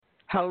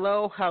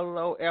Hello,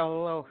 hello,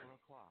 hello,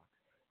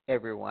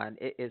 everyone.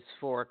 It is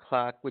 4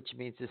 o'clock, which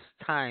means it's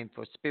time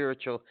for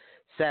Spiritual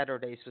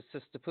Saturdays with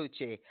Sister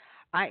Poochie.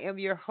 I am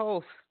your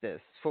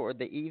hostess for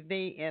the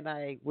evening, and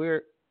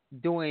we're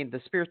doing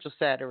the Spiritual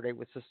Saturday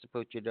with Sister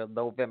Poochie, the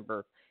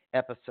November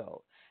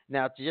episode.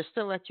 Now, just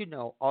to let you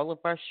know, all of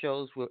our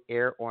shows will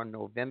air on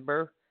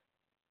November,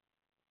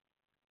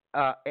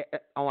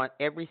 on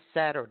every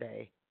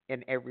Saturday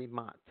in every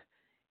month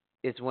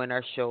is when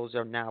our shows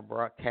are now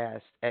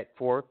broadcast at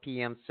 4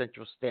 p.m.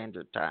 Central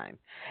Standard Time.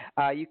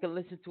 You can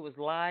listen to us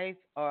live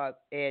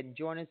and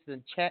join us in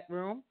the chat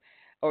room,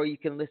 or you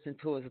can listen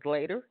to us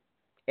later.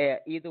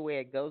 Either way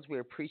it goes, we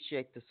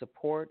appreciate the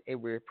support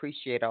and we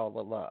appreciate all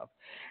the love.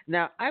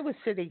 Now, I was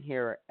sitting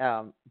here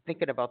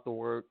thinking about the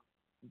word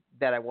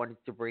that I wanted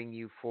to bring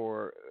you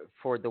for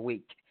the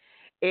week,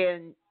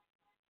 and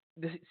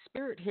the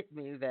spirit hit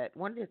me that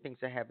one of the things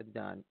I haven't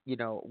done,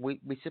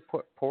 we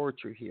support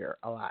poetry here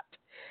a lot,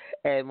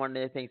 and one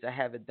of the things I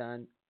haven't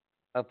done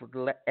as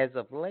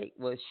of late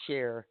was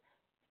share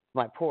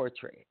my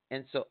poetry,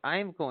 and so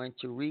I'm going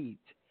to read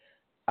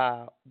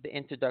the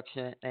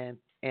introduction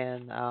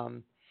and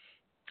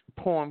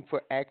poem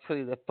for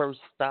actually the first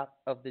stop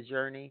of the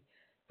journey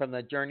from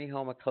the Journey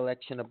Home, a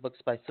collection of books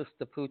by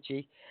Sister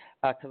Poochie,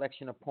 a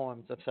collection of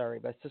poems, I'm sorry,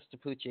 by Sister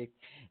Poochie.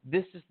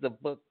 This is the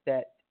book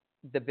that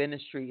the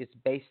ministry is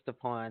based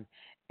upon,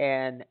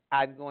 and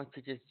I'm going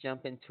to just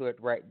jump into it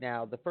right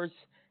now. The first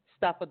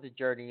stop of the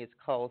journey is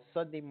called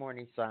Sunday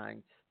Morning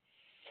Signs.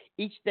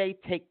 Each day,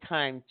 take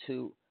time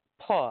to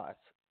pause,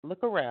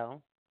 look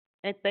around,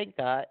 and thank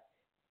God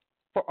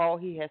for all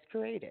He has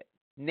created.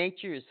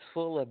 Nature is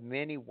full of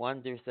many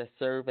wonders that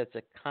serve as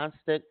a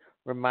constant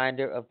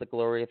reminder of the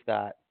glory of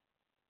God.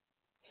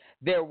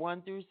 Their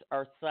wonders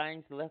are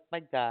signs left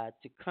by God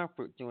to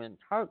comfort during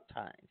hard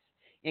times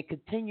and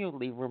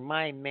continually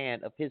remind man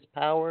of his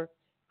power,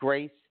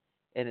 grace,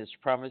 and his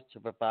promise to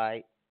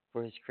provide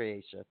for his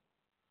creation.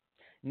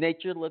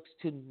 Nature looks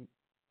to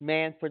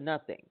man for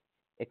nothing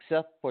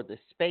except for the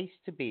space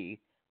to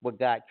be what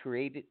God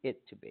created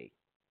it to be.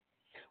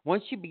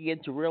 Once you begin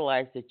to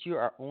realize that you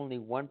are only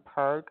one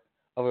part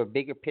of a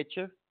bigger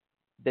picture,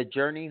 the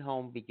journey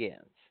home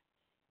begins.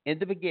 In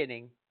the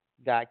beginning,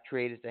 God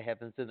created the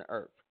heavens and the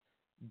earth.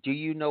 Do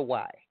you know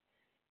why?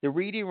 The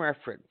reading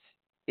reference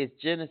is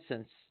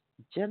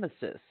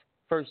Genesis,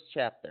 first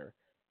chapter,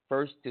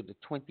 first to the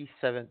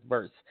 27th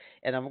verse.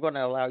 And I'm going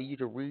to allow you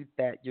to read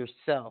that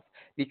yourself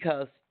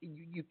because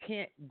you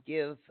can't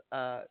give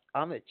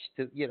homage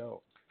to,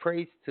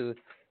 praise to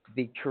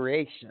the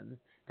creation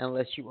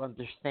unless you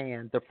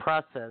understand the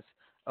process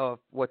of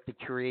what the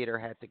Creator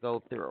had to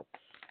go through.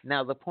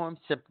 Now, the poem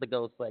simply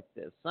goes like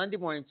this: Sunday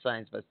Morning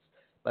Signs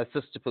by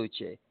Sister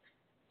Poochie.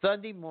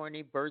 Sunday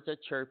morning, birds are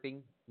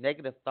chirping,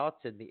 negative thoughts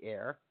in the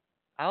air.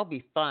 I'll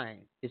be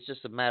fine. It's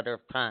just a matter of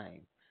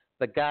time.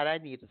 But God, I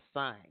need a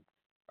sign.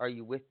 Are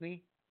you with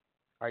me?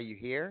 Are you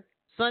here?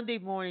 Sunday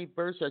morning,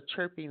 birds are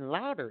chirping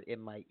louder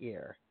in my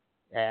ear.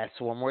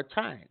 Ask one more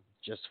time,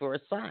 just for a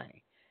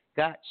sign.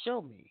 God,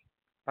 show me.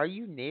 Are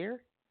you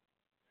near?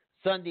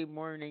 Sunday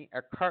morning,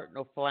 a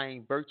cardinal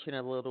flying, birching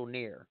a little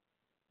near.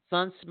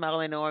 Sun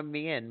smiling on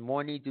me and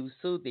morning dew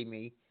soothing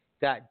me.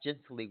 God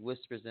gently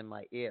whispers in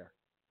my ear.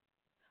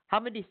 How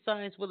many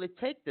signs will it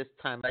take this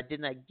time? I did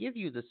not give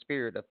you the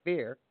spirit of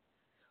fear.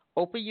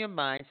 Open your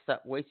mind,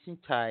 stop wasting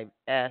time,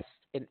 asked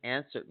and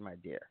answered, my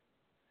dear.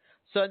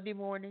 Sunday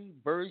morning,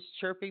 birds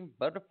chirping,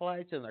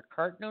 butterflies and a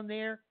cardinal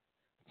near.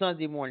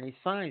 Sunday morning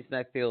signs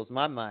that fills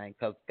my mind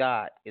because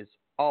God is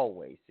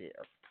always here.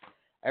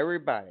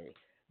 Everybody,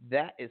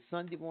 that is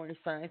Sunday Morning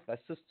Signs by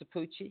Sister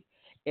Poochie.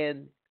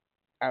 And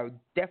I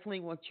definitely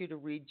want you to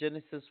read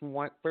Genesis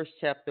 1, first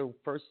chapter,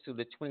 first to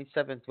the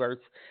 27th verse,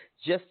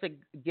 just to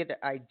get an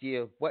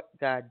idea of what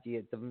God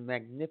did, the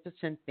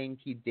magnificent thing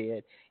He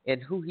did,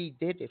 and who He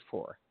did it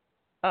for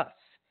us.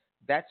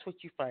 That's what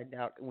you find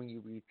out when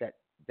you read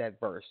that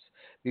verse.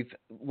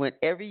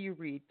 Whenever you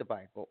read the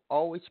Bible,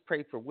 always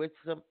pray for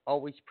wisdom,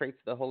 always pray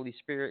for the Holy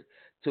Spirit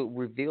to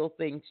reveal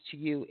things to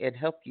you and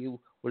help you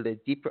with a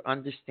deeper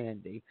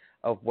understanding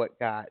of what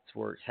God's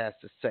Word has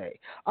to say.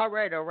 All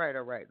right, all right,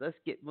 all right. Let's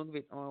get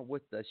moving on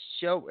with the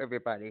show,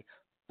 everybody.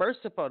 First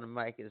up on the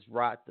mic is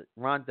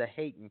Rhonda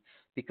Hayden,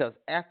 because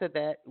after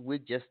that, we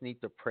just need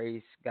to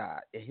praise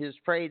God. And here's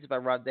praise by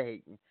Rhonda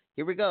Hayden.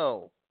 Here we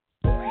go.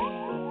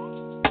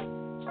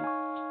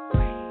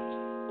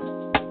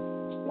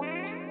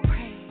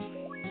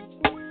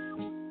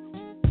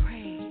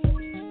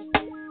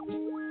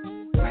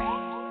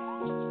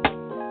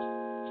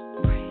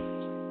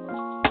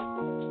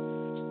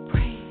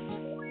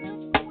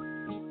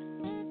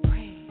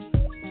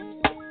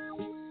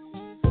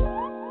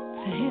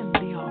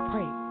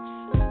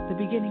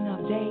 Beginning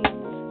of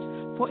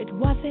days, for it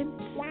wasn't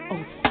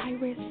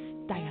Osiris,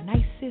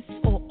 Dionysus,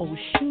 or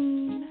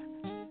Oshun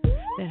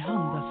that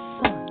hung the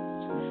sun,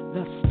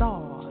 the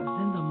stars,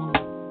 and the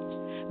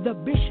moon, the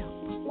bishop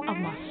of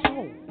my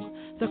soul,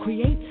 the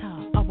creator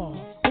of all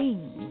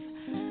things,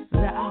 the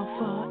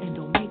Alpha and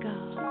Omega,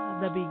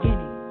 the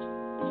beginning,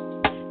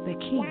 the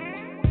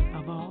King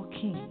of all kings.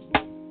 king.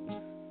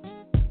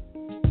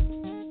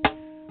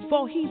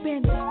 For he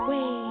bent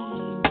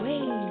way,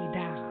 way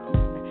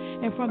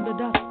down, and from the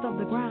dust of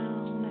the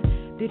ground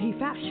did he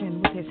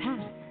fashion with his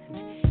hand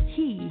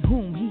he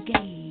whom he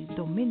gave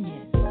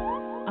dominion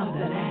of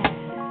the land.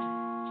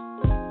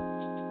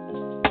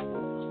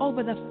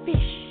 Over the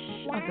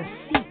fish of the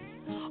sea,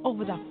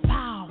 over the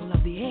fowl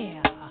of the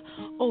air,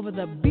 over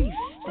the beast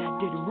that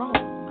did roam,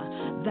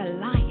 the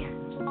lion,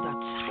 the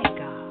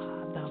tiger,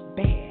 the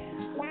bear.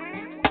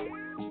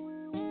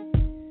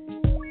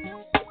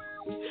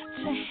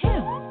 To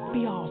him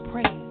be all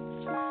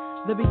praise,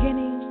 the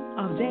beginning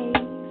of days,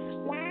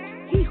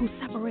 he who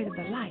separated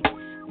the light,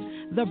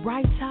 the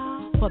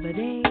brighter for the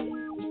day,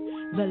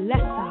 the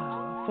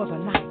lesser for the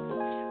night.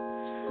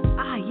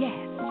 Ah,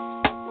 yes,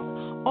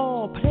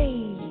 all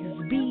praise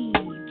be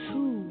to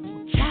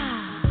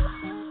Jah,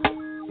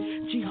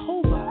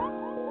 Jehovah,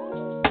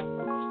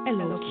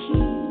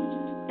 Elohim,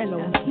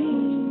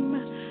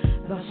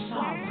 the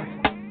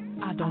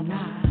sovereign,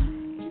 Adonai,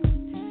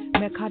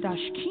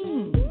 Mekadosh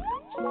King,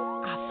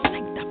 our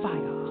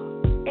sanctifier,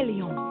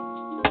 Elion,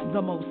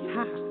 the Most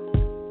High,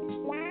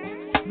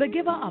 the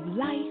giver of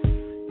life,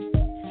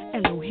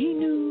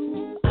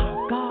 Elohinu,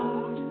 our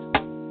God,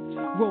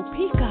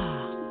 Ropika,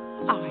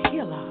 our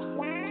healer,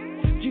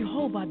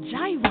 Jehovah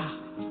Jireh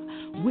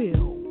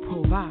will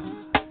provide.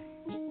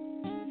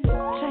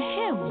 To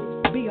him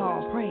be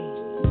all praise,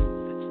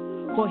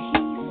 for he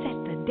set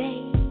the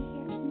day.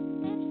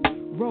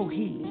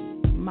 Rohi,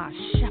 my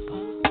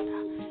shepherd,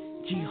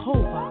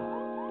 Jehovah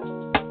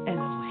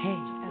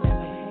Elohim.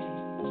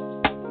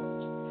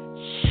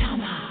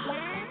 Shama,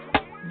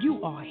 you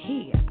are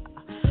here,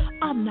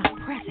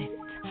 omnipresent,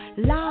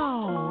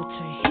 loud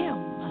to him,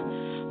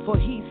 for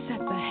he set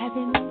the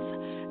heavens,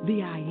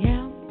 the I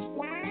am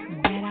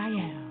that I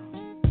am.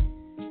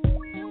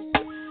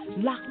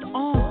 Locked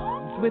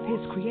arms with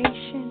his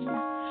creation,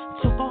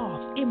 took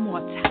off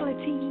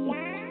immortality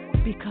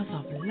because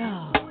of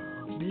love,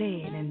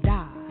 bled and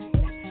died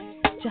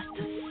just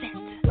to set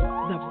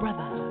the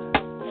brother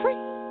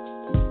free.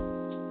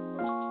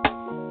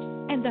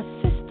 And the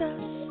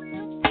sisters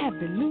have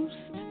been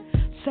loosed,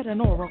 said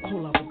an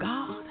oracle of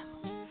God,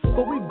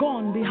 but we've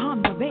gone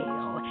beyond the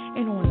veil,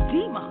 and on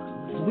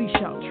demons we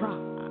shall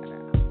trod.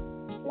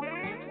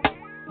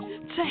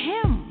 To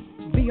him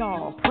be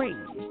all praise,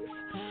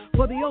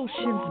 for the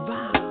oceans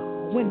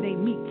bow when they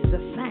meet the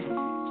sand.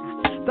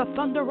 The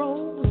thunder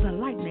rolls, the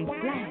lightning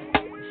flash,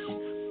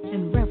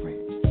 in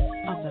reverence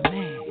of the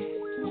man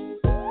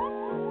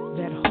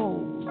that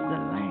holds the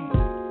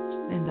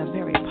land in the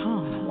very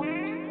palm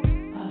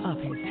of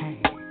his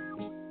hand.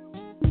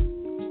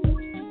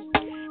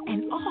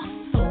 An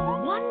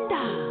awesome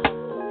wonder,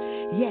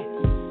 yes,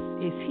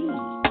 is he,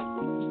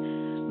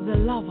 the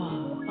lover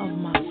of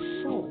my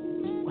soul.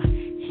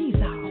 He's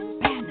our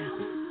banner,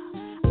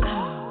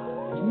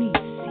 our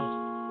Nisi.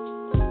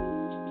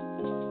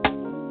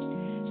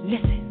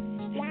 Listen,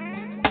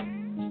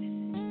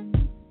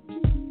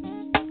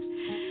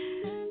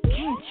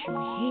 can't you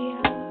hear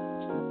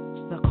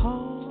the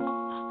call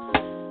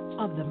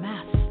of the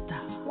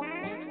master,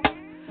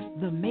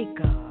 the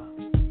maker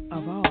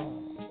of all?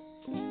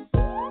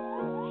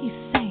 He's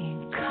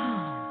saying,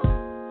 come,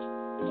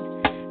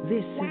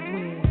 this is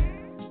where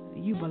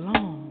you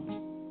belong.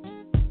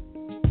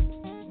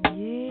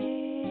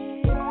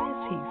 Yes,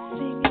 he's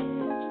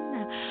singing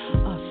a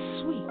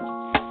sweet,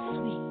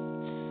 sweet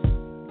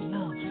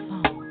love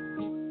song.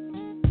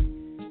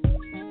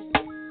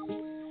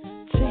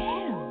 To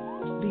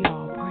him be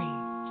all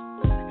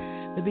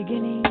praise, the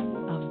beginning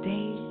of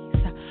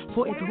days,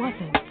 for it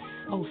wasn't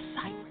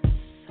Osiris,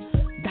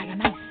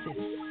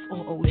 Dionysus,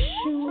 or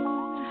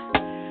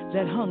Oshun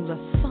that hung the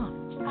sun,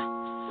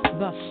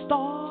 the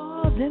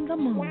stars, and the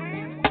moon.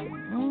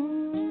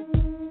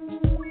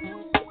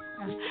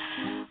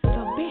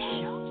 The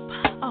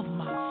bishop of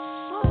my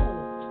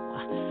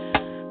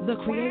soul, the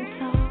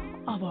creator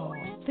of all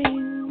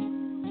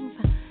things,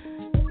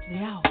 the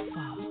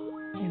Alpha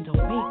and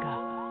Omega,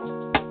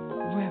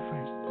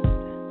 Reverend,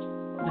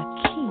 the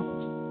King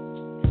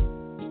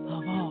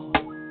of all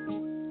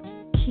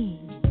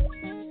kings.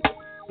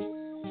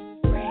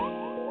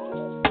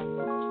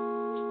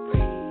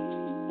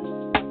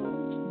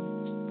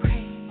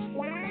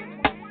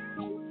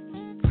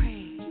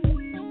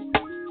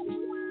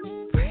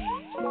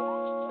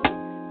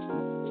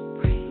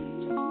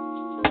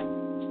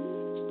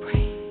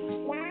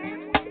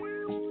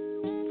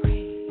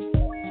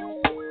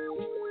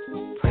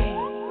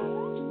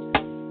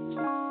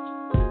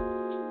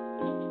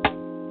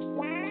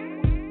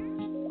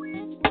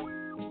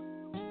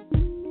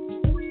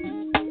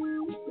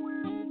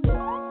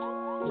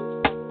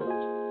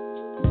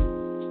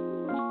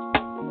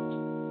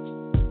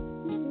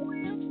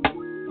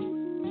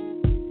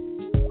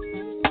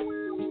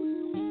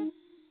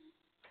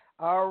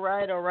 All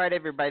right,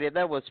 everybody.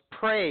 That was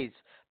Praise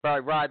by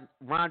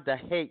Rhonda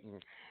Hayton.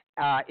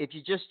 If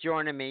you're just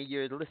joining me,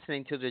 you're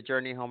listening to the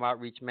Journey Home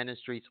Outreach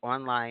Ministries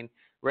online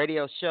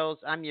radio shows.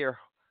 I'm your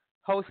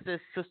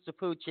hostess, Sister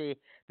Poochie.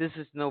 This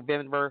is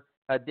November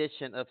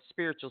edition of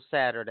Spiritual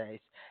Saturdays.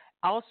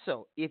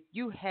 Also, if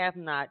you have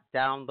not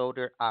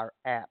downloaded our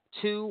app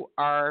to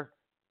our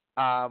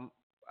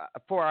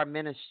for our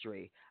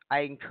ministry, I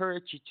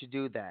encourage you to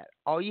do that.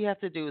 All you have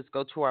to do is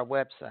go to our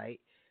website,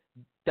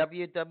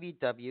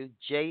 www.jhom.org.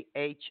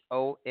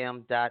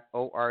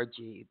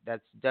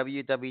 That's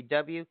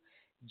www.jhom.org.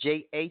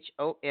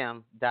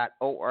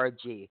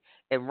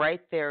 And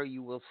right there,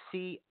 you will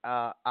see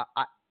a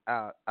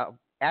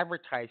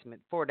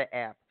advertisement for the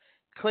app.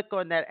 Click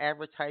on that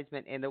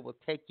advertisement, and it will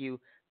take you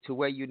to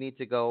where you need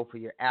to go for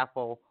your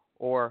Apple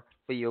or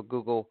for your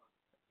Google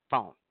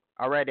phone.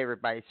 All right,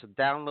 everybody. So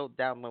download,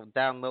 download,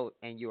 download,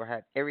 and you'll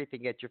have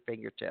everything at your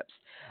fingertips.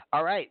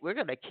 All right, we're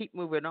going to keep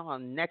moving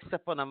on. Next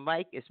up on the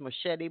mic is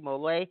Machete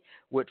Mole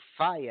with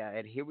Fire,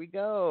 and here we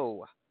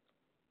go.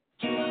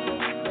 It's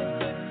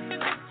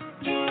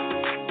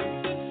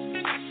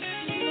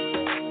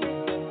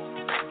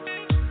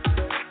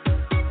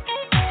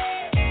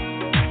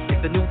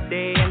a new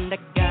day and I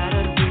got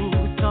a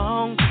new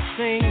song to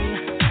sing.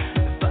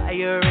 The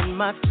fire in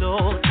my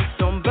soul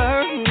keeps on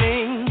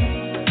burning.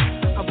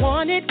 I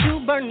want it to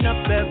burn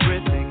up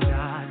everything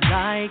not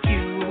like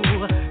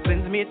you.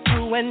 Cleanse me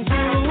through and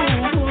through.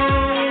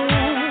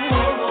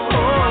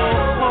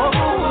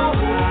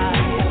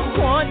 I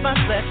want my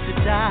flesh to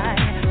die.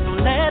 So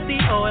let the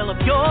oil of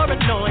your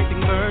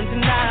anointing burn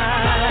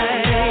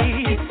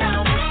tonight. It's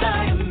down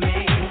inside of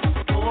me.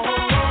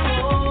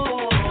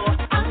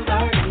 I'm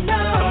burning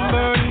up. I'm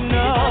burning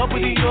up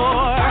with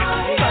your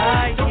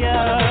fire.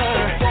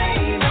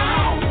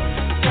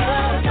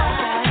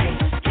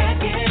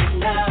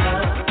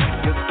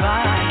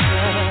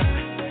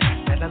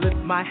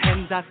 My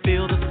hands, I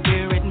feel the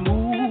spirit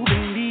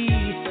moving me.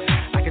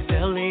 I can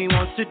tell he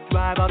wants to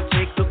drive, I'll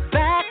take the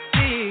back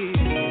seat.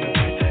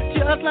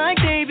 Just like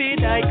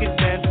David, I could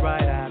dance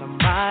right out of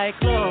my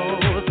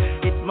clothes.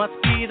 It must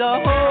be the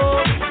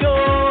Holy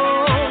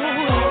Ghost.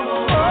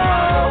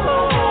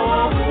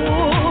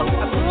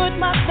 I put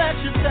my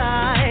flesh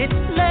aside.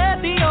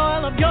 Let the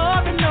oil of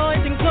your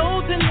anointing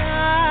flow tonight.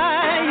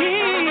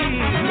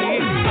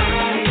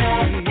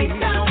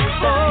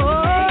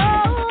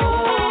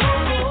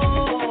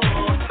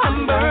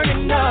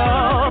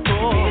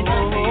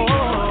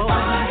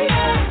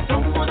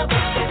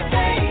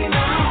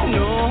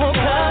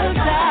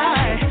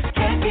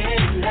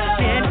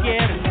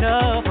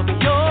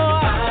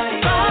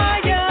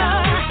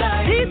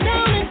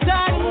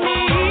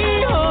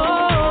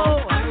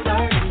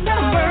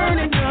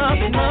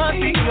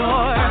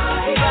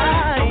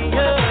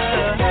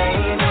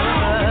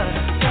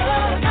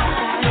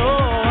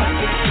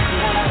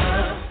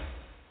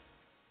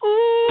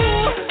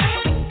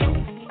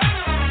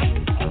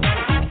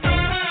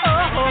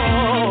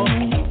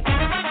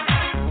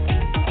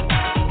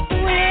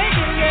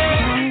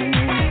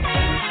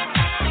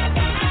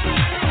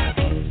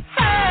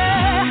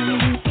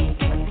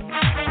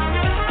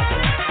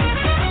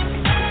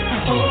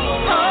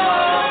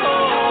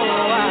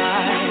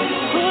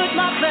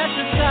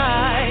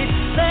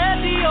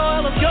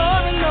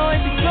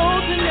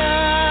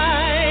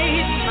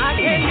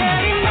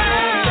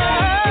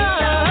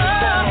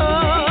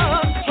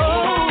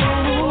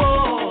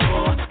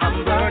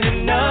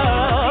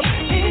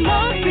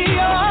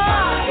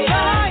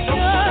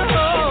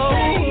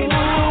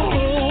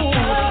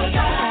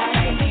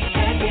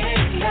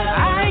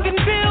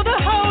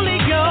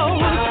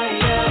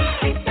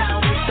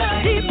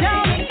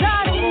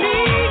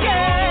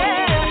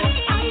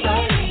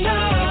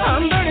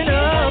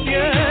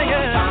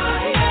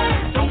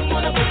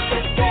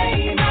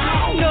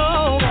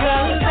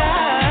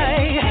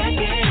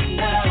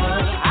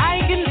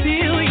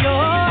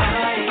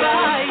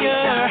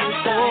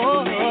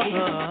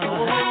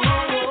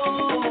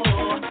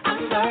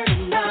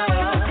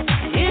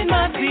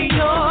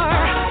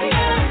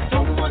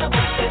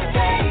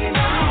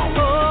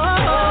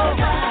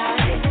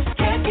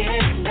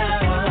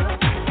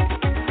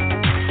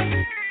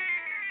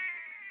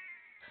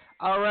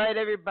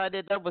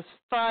 Everybody, that was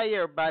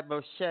Fire by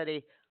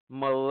Machete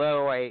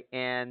Malloy,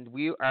 and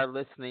we are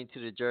listening to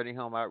the Journey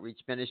Home Outreach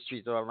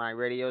Ministries online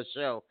radio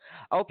show.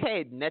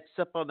 Okay, next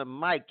up on the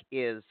mic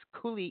is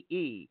Cooley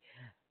E,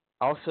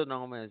 also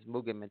known as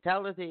Mugen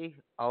Mentality,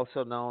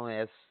 also known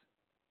as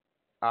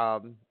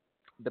um,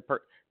 the,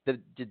 per- the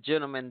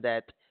gentleman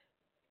that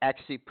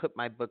actually put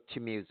my book to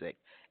music.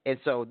 And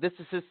so this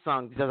is his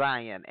song,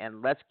 Zion,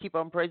 and let's keep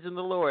on praising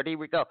the Lord. Here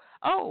we go.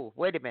 Oh,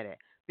 wait a minute.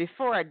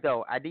 Before I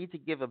go, I need to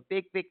give a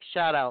big, big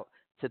shout out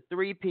to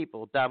three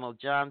people: Donald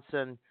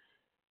Johnson,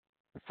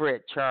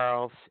 Fred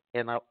Charles,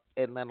 and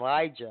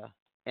Elijah.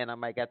 And I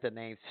might got the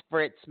names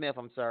Fred Smith,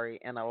 I'm sorry,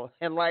 and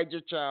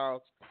Elijah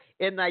Charles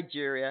in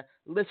Nigeria,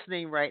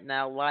 listening right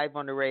now live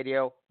on the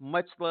radio.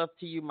 Much love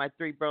to you, my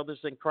three brothers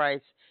in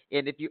Christ.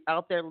 And if you're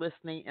out there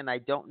listening and I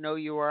don't know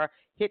you are,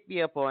 hit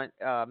me up on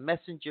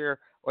Messenger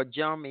or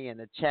join me in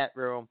the chat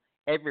room.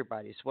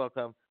 Everybody's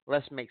welcome.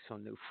 Let's make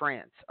some new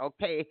friends.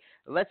 Okay,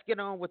 let's get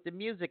on with the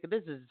music.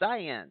 This is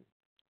Zion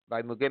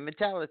by Mugen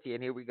Mentality,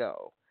 and here we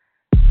go.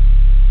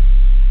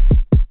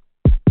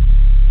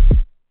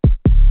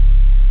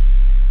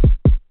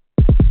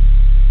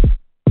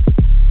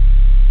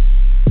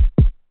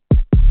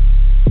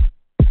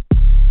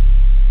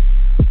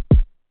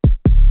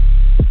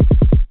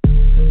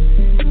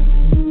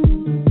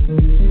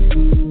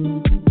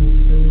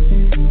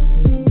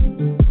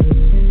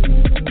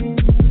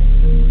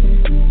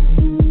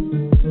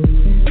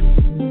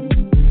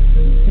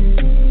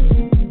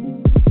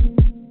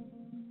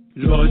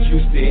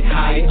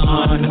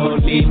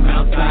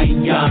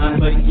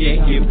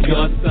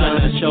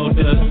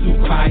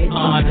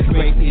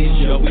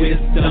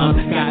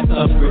 wisdom, God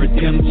of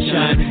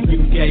redemption.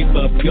 You gave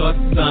up your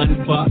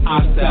son for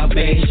our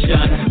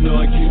salvation.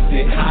 Lord, you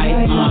sit high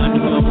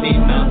on, will be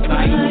Mount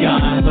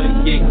Zion,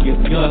 but yet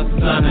give your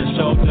son a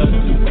shoulder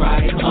to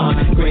cry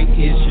on. Great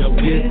is your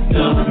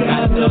wisdom,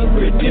 God of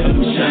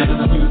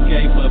redemption. You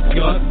gave up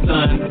your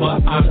son for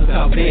our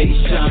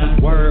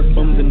salvation. Word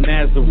from the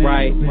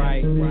Nazarite.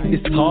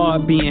 It's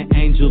hard being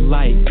angel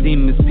light.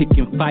 Demons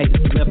picking fights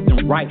left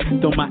and right.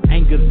 Though my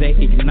anger they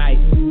ignite.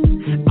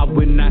 I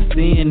would not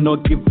sin nor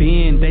give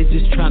in. They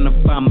just trying to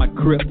find my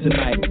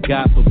kryptonite.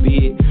 God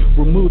forbid,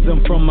 remove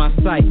them from my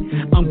sight.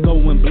 I'm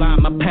going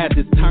blind. My path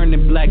is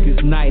turning black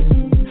as night.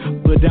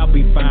 But I'll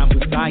be fine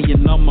with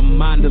dying on my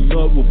mind. The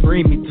Lord will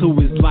bring me to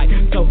his light.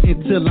 So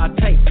until I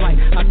take flight,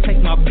 I take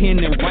my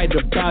pen and write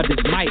about his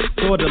might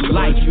for the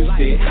light. You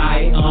sit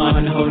high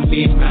on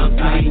holy Mount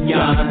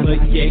Zion,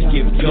 but yet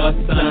give your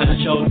son a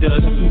shoulder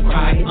to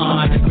cry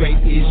on. Great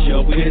is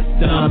your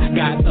wisdom,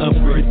 God of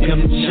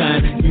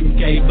redemption. You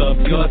gave up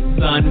your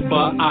son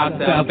for our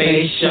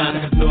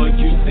salvation. Lord,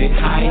 you sit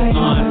high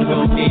on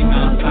holy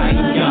Mount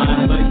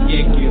Zion, but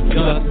yet give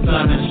your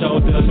son a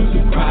shoulder to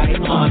cry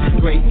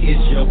on. Great is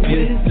your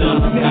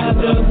wisdom,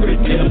 God of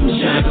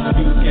redemption.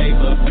 You gave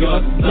up your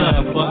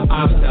son for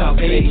our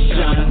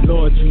salvation.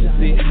 Lord, you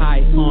sit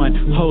high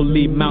on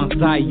holy Mount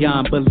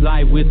Zion, but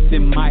lie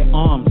within my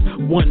arms.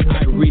 One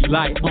I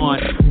rely on,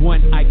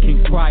 one I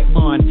can cry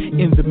on.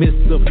 In the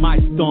midst of my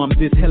storm,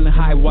 this hell and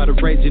high water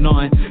raging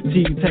on. Till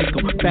you take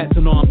them,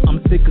 fasten on.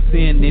 I'm sick of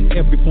sin in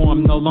every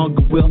form. No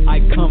longer will I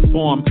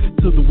conform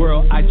to the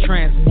world I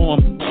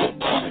transform.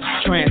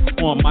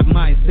 Transform my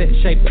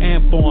mindset, shape,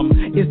 and form.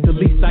 It's the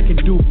least I can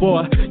do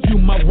for you.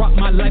 My rock,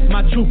 my life,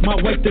 my truth, my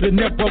way to the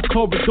narrow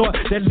corridor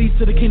that leads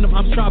to the kingdom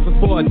I'm striving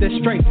for. That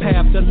straight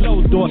path, the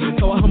low door.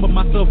 So I humble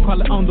myself,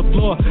 crawling on the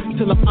floor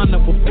till I'm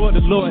honored before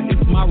the Lord.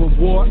 It's my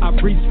reward. I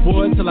reach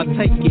for it till I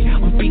take it.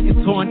 I'm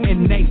beaten, torn,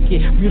 and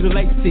naked,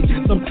 mutilated.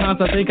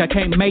 Sometimes I think I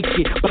can't make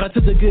it, but I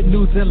took the good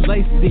news and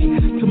laced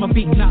it to my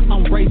feet. Now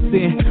I'm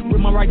racing with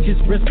my righteous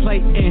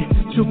breastplate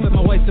and truth at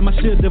my waist and my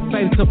shield of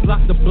faith to block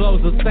the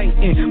blows of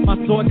Satan. My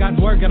sword got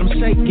word, got him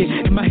shaking,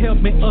 and my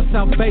helmet of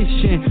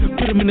salvation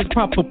put him in his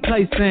proper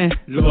place. And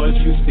Lord,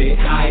 you sit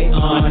high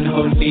on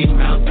holy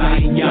Mount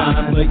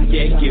Zion, but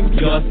yet give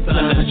your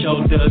son a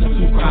shoulder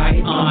to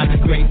cry on.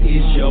 Great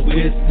is your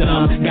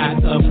wisdom, God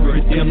of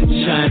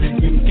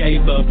redemption. You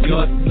gave up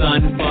your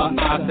son for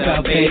our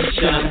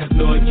salvation.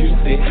 Lord, you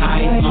sit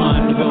high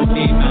on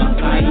holy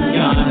Mount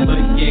Zion,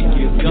 but yet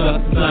give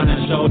your son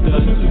a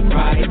shoulder to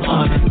cry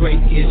on. Great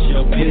is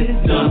your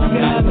wisdom,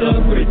 God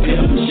of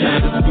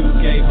redemption. You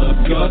gave up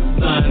your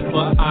son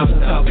for our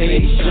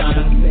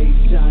salvation.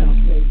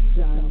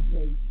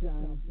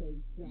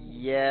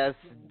 Yes,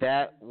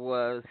 that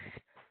was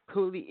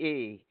Cooley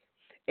E.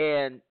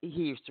 And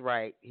he's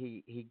right.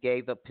 He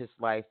gave up his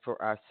life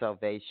for our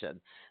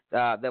salvation.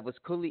 That was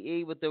Cooley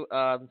E with the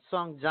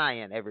song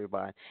Zion,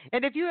 everybody.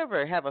 And if you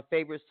ever have a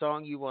favorite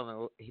song you want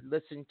to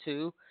listen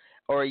to,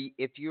 or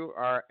if you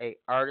are a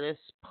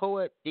artist,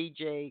 poet,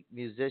 DJ,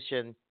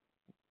 musician,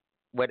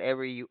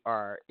 whatever you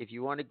are, if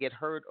you want to get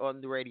heard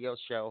on the radio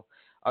show,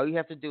 all you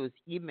have to do is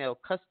email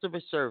customer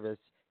service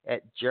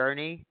at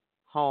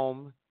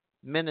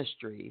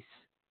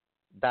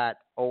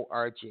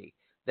journeyhomeministries.org.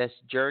 That's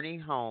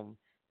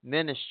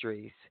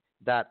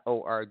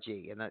journeyhomeministries.org,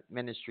 and that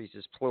ministries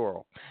is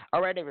plural.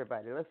 All right,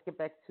 everybody, let's get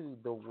back to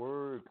the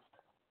word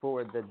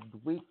for the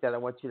week that I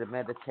want you to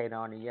meditate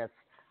on. And yes,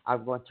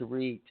 I'm going to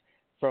read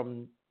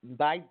from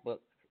thy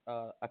book,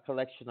 a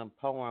collection of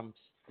poems,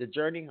 The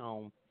Journey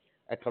Home,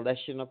 a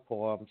collection of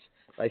poems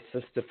by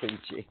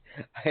Sistapoochie.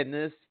 And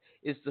this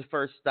is the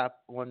first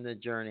stop on the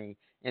journey,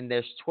 and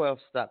there's 12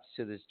 stops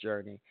to this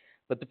journey.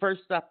 But the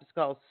first stop is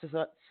called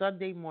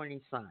Sunday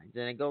Morning Signs,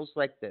 and it goes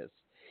like this.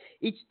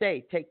 Each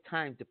day, take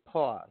time to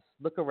pause,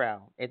 look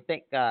around, and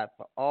thank God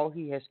for all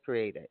He has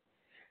created.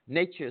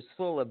 Nature is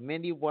full of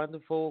many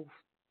wonderful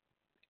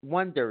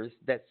wonders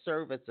that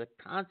serve as a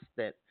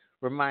constant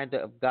reminder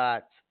of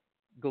God's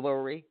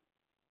glory.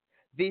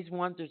 These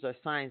wonders are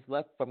signs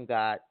left from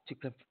God to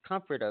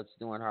comfort us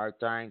during hard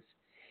times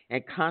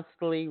and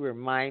constantly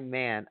remind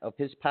man of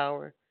His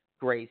power,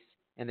 grace,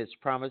 and His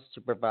promise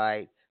to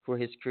provide for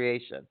His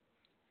creation.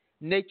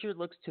 Nature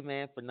looks to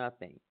man for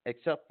nothing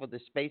except for the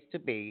space to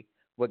be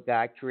what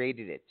God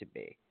created it to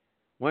be.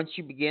 Once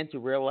you begin to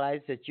realize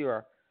that you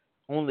are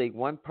only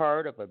one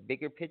part of a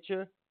bigger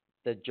picture,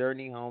 the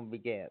journey home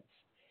begins.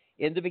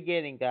 In the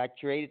beginning, God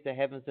created the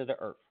heavens and the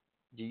earth.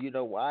 Do you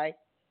know why?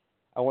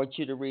 I want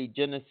you to read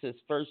Genesis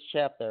first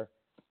chapter,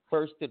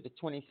 first to the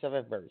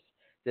 27th verse.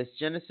 This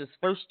Genesis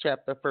first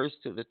chapter, first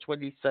to the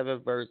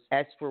 27th verse.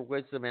 Ask for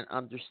wisdom and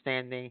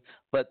understanding.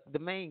 But the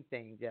main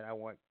thing that I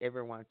want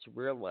everyone to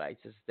realize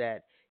is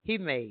that He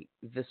made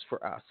this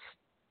for us.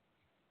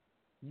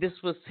 This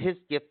was His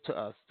gift to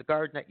us, the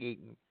Garden of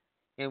Eden,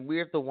 and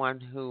we're the one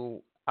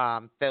who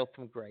fell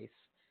from grace.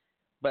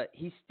 But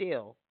He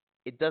still,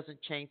 it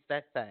doesn't change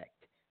that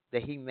fact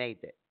that He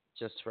made it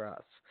just for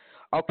us.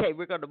 Okay,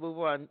 we're going to move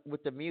on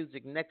with the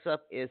music. Next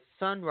up is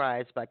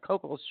Sunrise by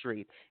Coco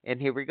Street,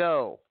 and here we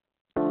go.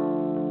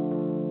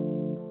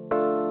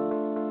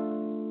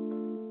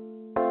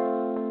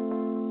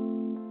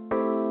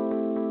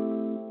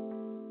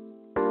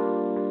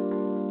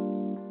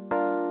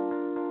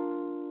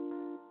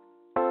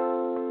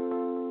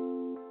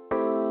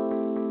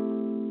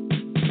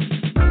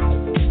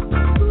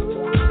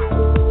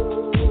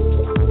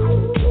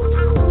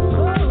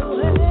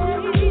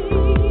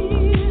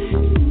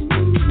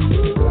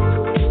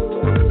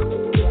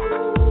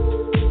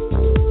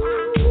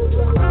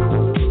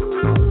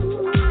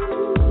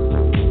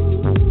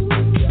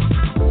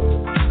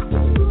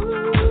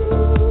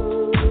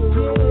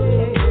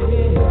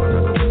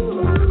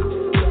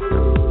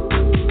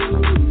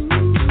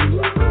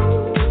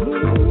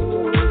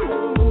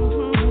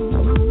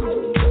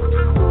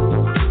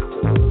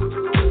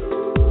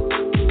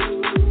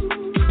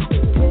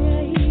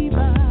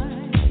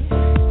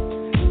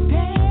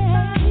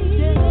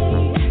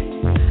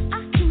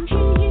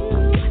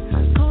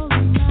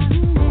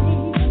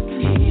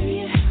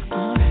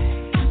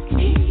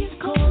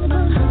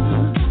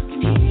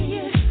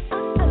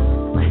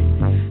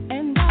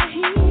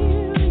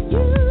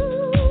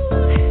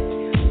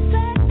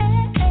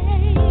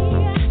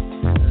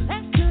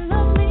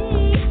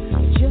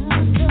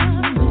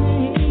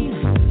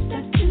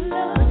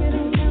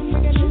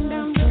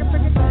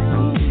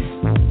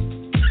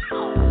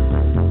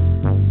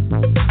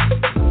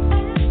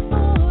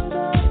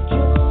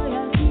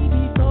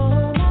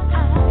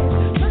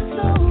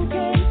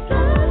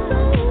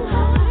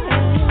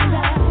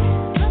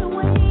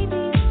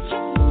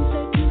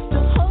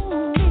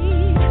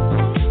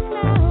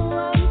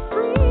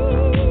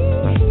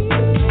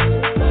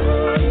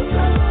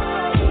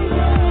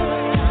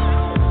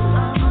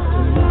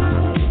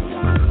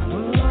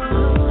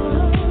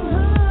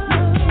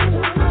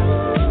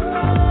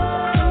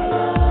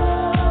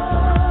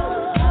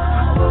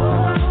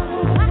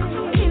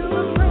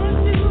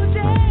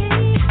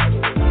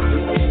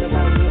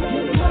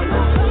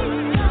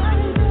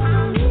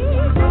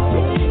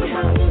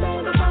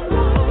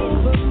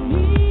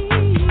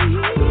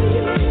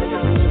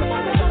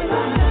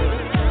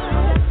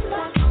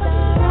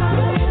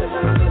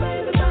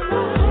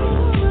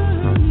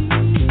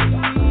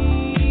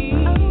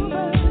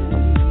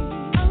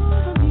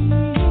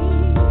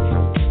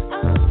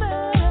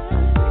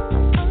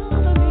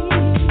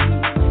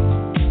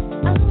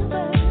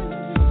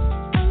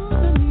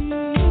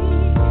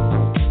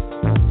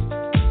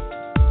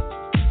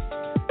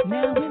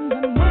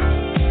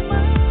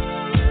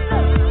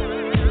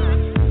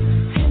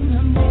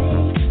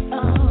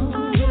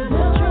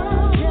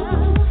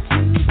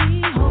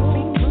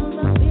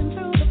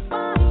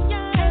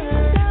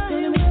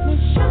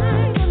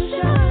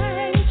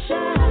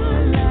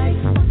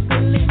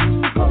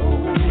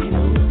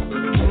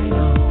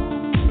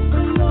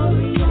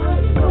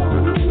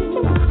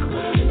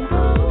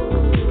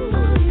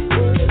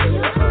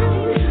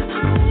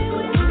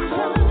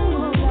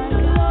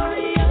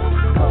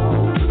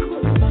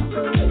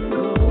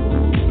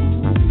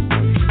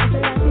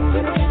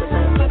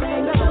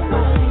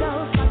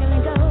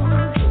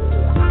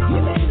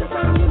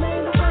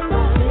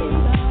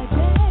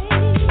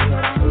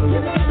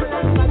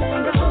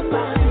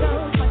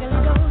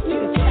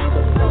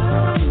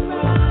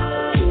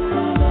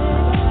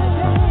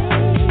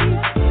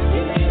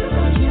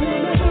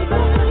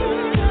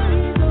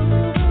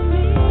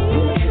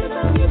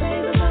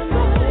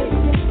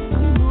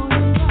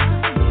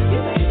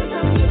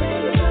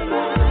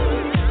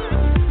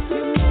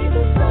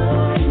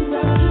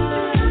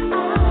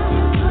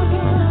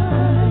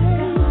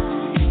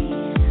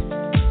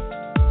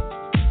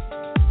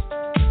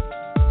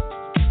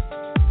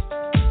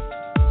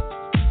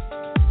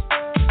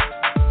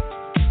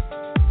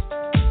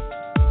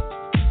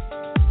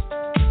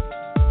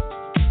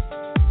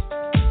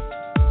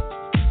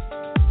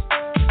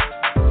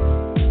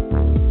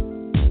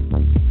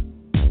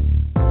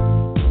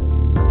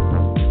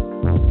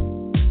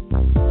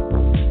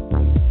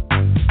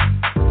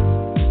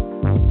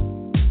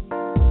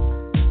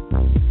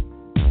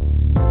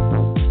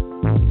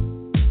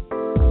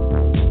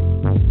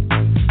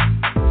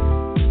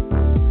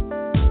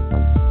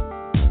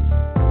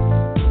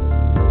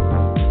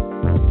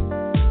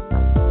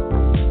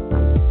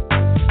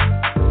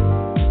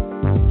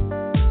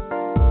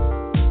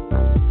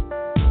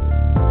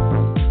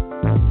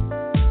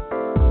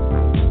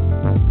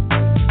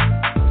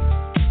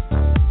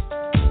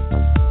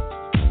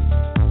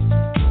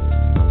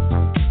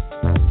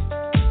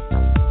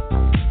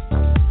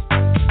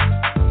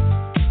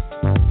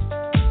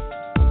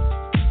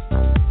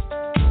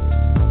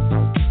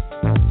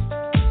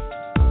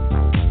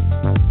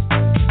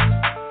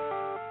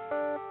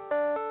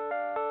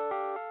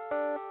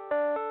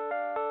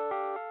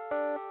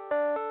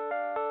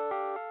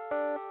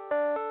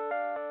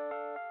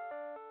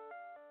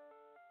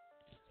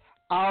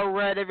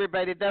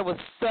 everybody. That was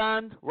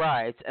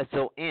Sunrise,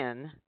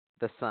 S-O-N,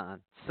 the sun.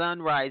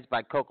 Sunrise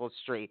by Coco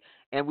Street.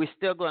 And we're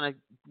still going to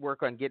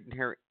work on getting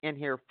her in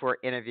here for an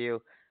interview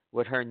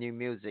with her new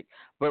music.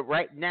 But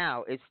right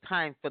now, it's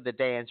time for the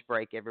dance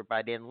break,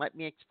 everybody. And let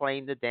me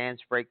explain the dance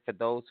break for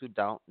those who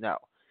don't know.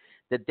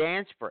 The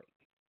dance break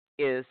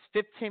is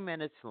 15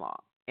 minutes long.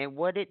 And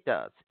what it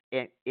does,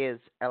 it is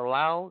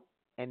allow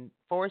and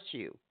force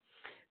you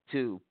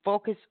to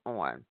focus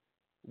on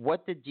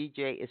what the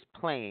DJ is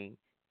playing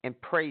and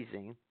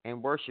praising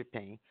and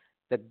worshiping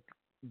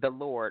the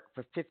Lord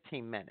for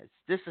 15 minutes.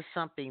 This is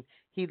something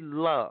he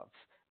loves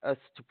us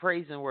to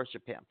praise and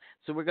worship him.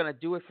 So we're going to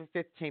do it for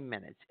 15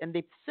 minutes. And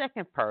the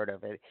second part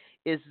of it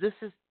is this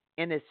is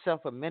in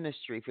itself a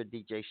ministry for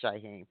DJ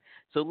Shyheim.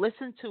 So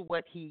listen to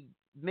what he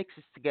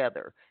mixes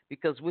together,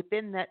 because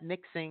within that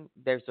mixing,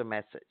 there's a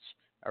message.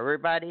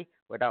 Everybody,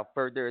 without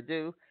further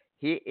ado,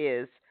 here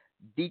is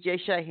DJ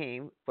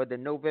Shyheim for the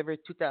November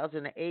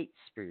 2008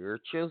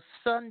 Spiritual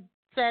Sun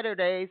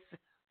Saturdays.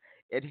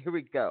 And here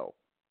we go.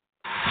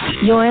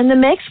 You're in the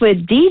mix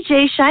with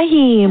DJ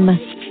Shyheim.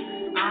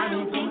 I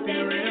don't think they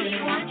really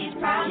want these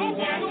problems,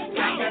 yeah.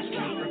 Got that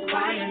street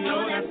fire,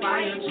 know that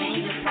fire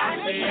changes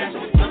process.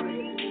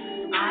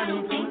 I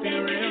don't think they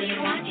really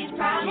want these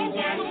problems,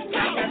 yeah.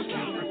 Got that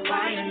street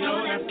fire,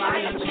 know that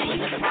fire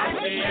changes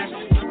process.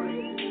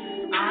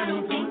 I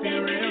don't think they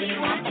really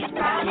want these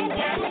problems,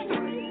 yeah.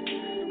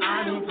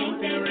 I don't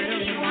think they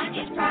really want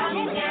these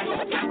problems, yeah.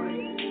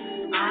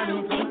 I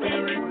don't think they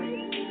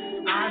really,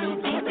 I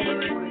don't think they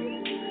really,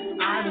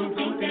 I don't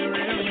think they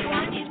really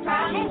want these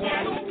problems,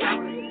 yeah.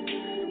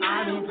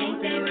 I don't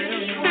think they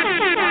really want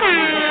these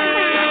problems,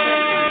 yeah.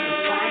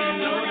 Fire,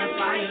 know that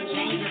fire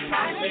changes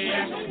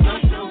process. Go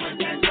to it,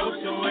 then go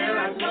to where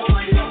I go,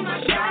 and know my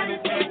God is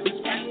there to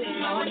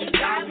strengthen all these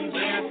guys and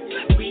yeah.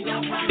 We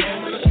don't come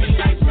in with the street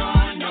lights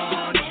on, no.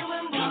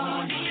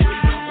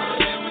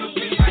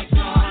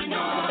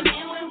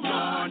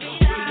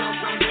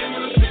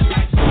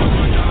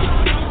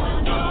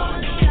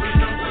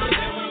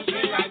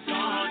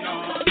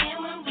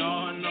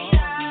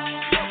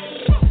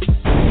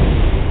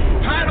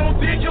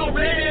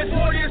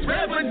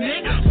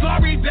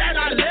 Sorry that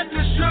I left,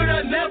 you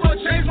shoulda never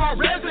changed my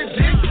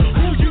residence.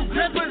 Who you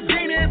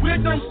represented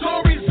with them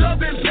stories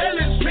of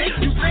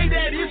embellishment? You say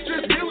that it's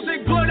just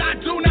music, but I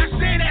do not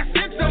say that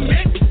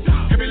sentiment.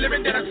 Every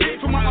lyric that I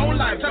speak from my own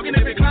life, talking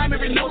every climb,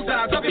 every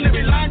nosedive, talking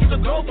every line you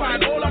could go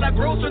find. All of that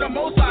grows to the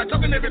most side,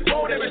 talking every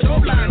quote, every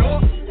dope line. Oh,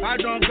 I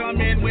don't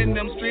come in when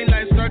them street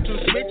lights start to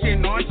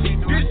switching on.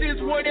 This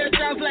is what it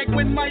sounds like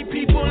when my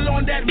people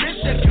on that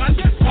mission.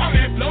 Far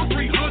and flow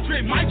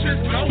 300, might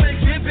just blow and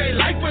give a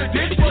life for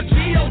this. For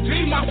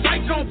G.O.D. my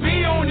fight don't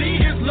be on E,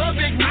 his love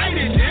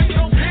ignited. There's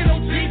no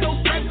penalty, no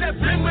stripes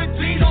that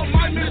remedy, don't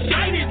mind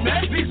misguided,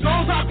 man. These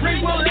songs I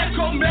bring will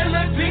echo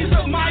melodies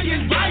of my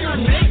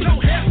environment.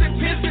 No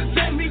hesitance to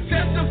set me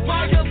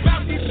testify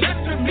about these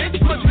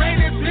sentiments.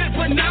 Portrayed as it,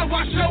 but now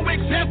I show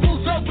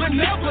examples of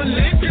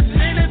benevolence. It's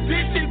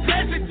inhibition,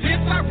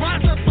 presidents, I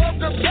rise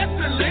above the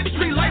pestilence.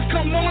 Street lights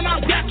come on,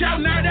 I back out,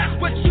 now that's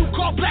what you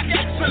call black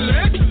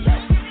excellence.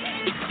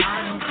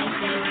 I don't think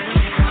they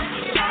really want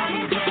these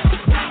problems, yeah.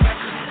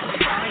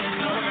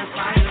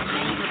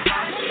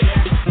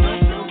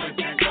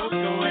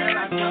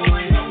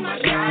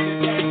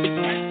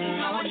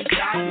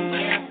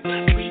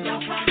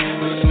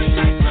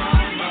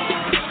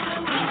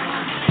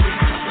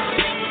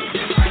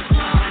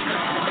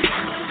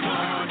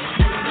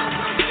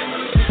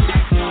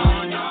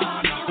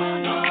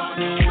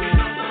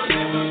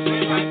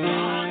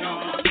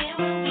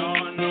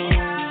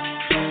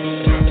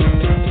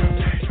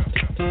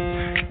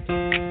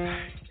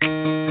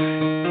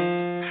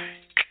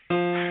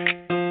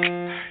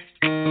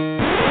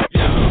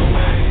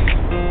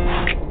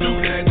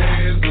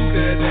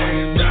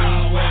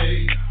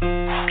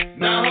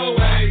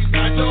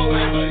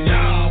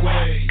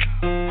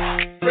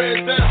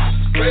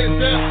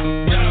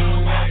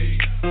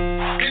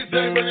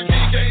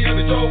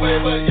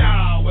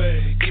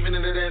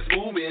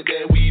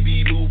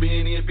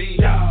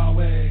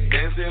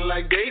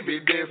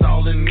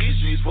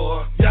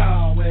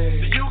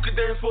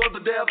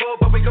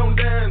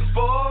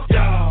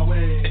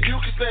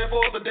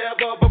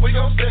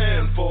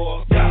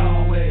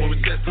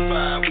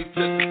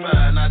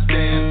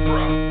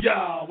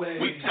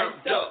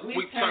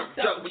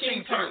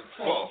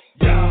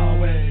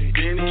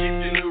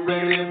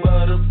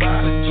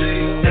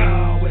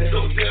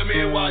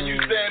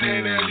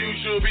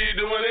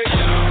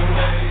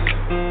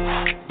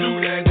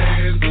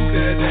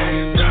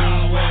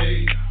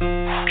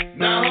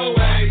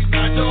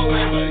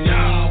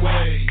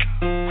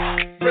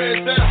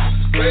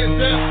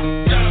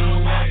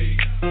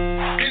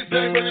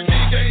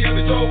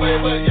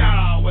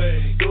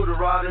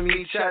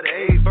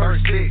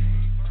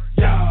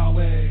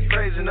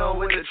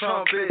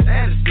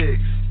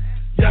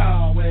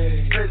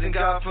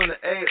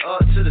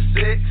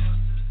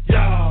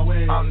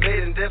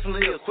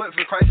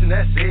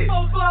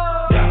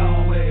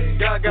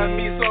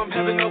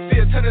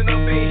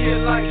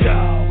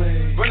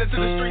 Running to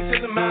the streets,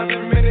 hitting miles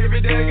every minute, every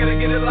day. I gotta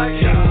get it like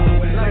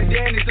Yahweh. Like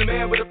Danny's the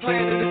man with a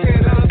plan and the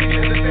 $10 ticket.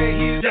 Understand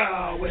he's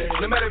Yahweh.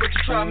 No matter what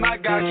you try, my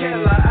God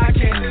can't lie. I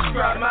can't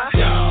describe my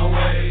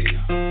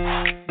Yahweh.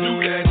 Do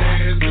that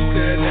dance,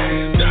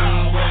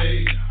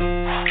 Yahweh.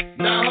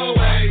 Not her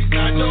way,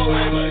 not your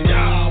way, but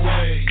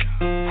Yahweh.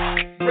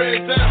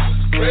 Present,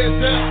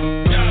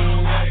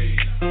 Yahweh.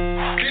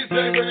 This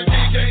ain't for the D,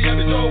 can't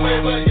have it your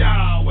way, but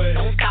Yahweh.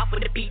 Don't stop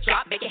when the beat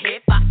drop, make your head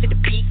pop to the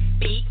beat.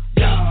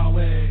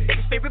 Yahweh. Let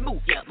the spirit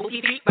move your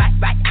feet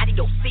right out of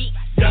your seat.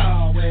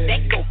 Yahweh.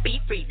 Let go, be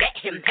free, let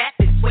him have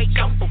his way,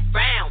 jump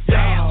around.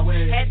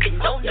 Yahweh.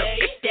 Heaven on the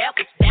big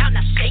devil's down,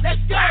 now shake the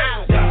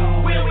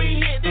ground. When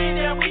we hit it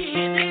down, real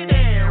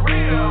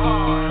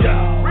hard.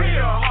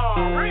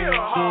 Real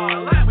hard,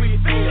 like we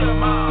feel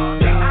them all.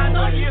 I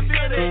know you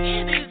feel the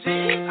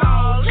energy, it's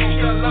all in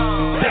your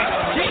lungs.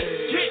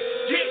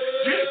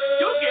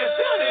 You can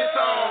feel this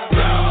song.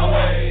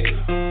 Yahweh.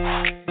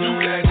 Do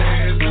that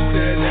dance,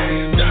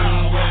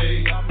 Yahweh.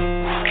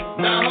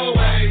 Not her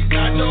way,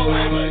 not your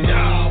way, but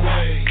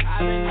Yahweh.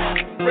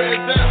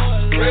 Present,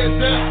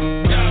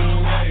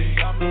 Yahweh.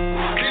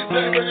 This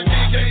ain't for the D,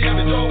 can't have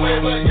it your way,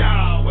 but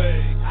Yahweh.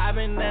 I've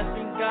been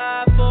asking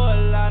God for a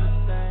lot of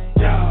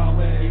things.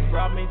 Yahweh. He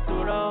brought me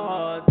through the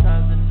hard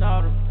times and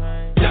all the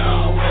pain.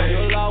 Yahweh.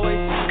 You'll always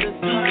see the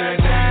Do that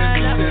sunshine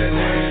dance, after the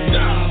rain.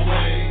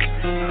 Yahweh.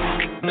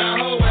 Not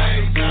her way,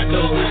 not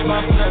your way,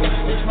 but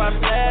Yahweh. It's my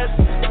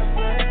blessing.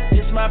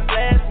 It's my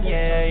blessing,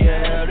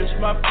 yeah. This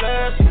my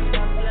blessing.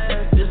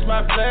 This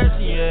my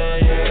blessing,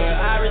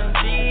 yeah.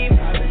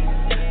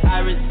 I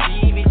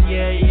receive it,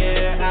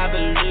 yeah. I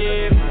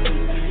believe,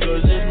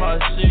 'cause it's my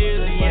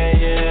season,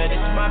 yeah.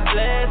 This my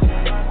blessing.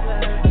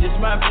 This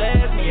my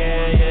blessing,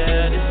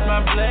 yeah. This my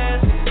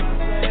blessing.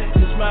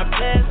 This my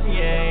blessing,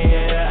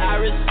 yeah. I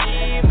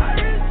receive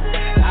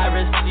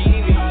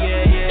it,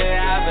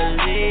 yeah. I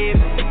believe,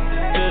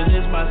 'cause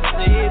it's my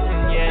season,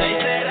 yeah. They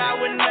said I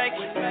would make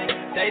it.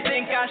 They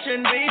think I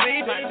shouldn't be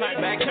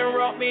back to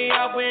rope me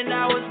up when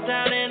I was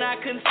down and I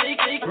couldn't see.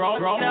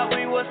 Grown up,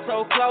 we were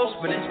so close,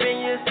 but it's been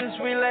years since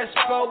we last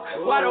spoke.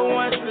 Why the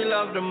ones we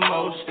love the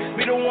most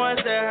be the ones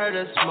that hurt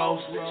us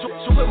most?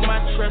 So put my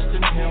trust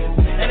in him,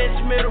 and it's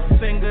middle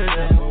finger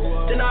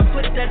then I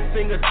put that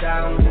finger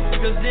down,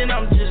 'cause then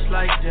I'm just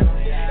like them.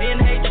 In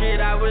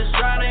hatred I was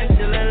drowning,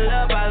 till in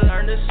love I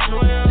learned to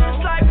swim.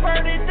 Just like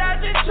Birdie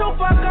dodging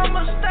Tupac,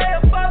 I'ma stay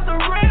above the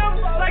rim.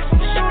 Like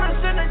some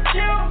shooters in the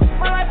gym,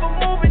 my life a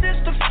movie, this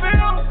the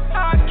film.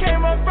 How I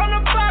came up from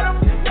the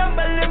bottom,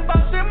 numbering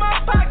bucks in my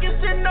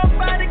pockets, and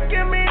nobody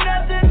give me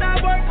nothing.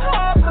 I work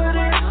hard for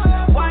this.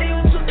 Why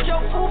you took your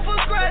food for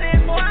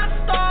granted? Boy, I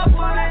starved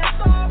for this.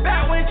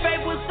 Back when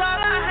faith was all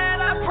I had,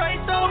 I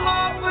prayed so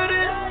hard for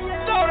this.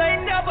 Though they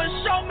never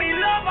showed me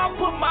love, I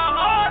put my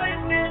heart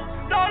in it.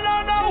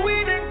 No,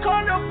 we didn't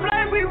come to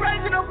play, we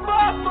raising a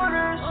bar for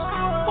this.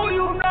 Who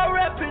you know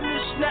rapping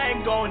this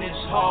name going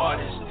as hard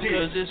as this?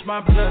 'Cause it's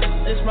my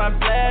blessing, it's my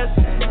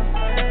blessing.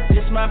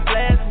 It's my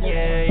blessing,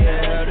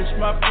 yeah. This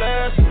my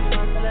blessing.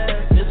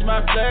 It's my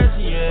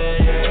blessing,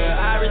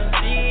 yeah. I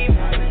receive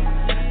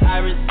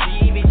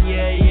it,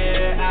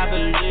 yeah. I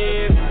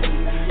believe,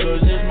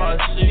 'cause it's my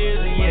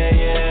season,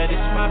 yeah.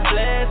 This my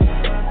blessing.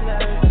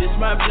 This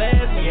my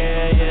blessing,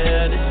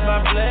 yeah. This my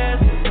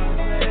blessing.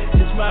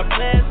 This my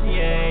blessing,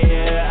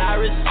 yeah. I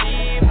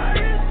receive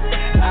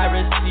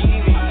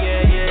it,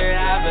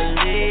 yeah. I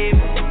believe,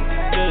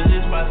 'cause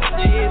it's my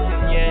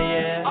season,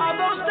 yeah. All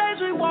those days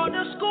we walked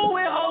to school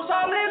with hoes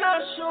all in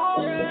our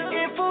shoes.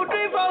 In food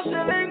depots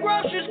selling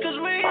groceries, 'cause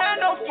we had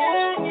no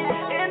food.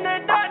 In the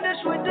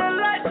darkness with the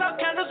lights out,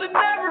 candles in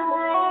every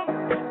room.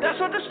 That's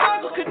what the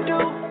struggle could do,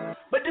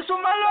 but this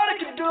what my Lord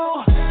could do.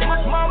 My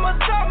mama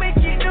taught me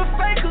keep the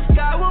faith, 'cause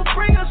God will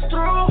bring us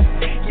through.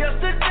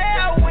 Yesterday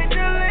I went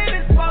to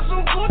Ladies, bought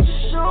some Gucci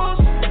shoes.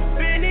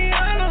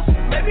 Benihana's,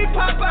 maybe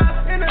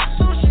Popeyes in a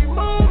sushi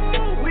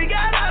mood. We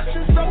got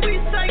options, so we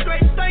say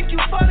grace, thank you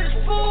for this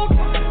food.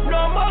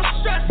 No more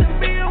stress and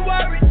being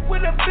worried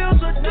when the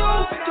bills are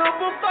due. Stood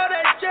before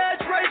that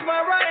judge, raised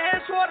my right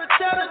hand, swore to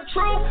tell the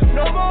truth.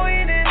 No more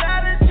in and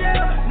out of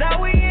jail, now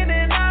we in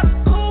and out of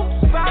cool.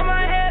 Bow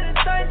my head and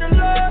thank the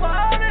Lord for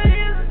all the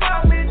years He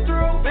brought me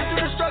through. Been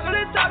through the struggle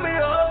and taught me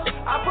to hustle.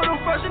 I put Him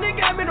first and He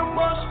gave me the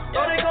most.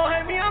 Though they gon'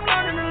 hate me, I'm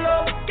learning to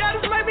love. God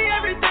has made me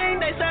everything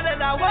they said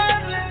that I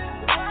wasn't.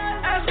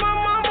 As my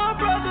mama,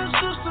 brothers,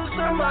 sisters,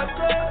 and my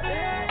God,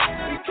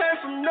 we came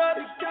from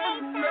nothing.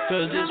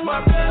 'Cause it's my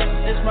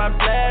blessing, it's my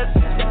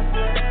blessing.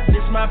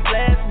 This my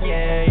blessing,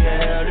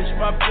 yeah. This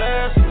my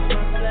blessing.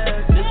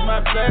 This my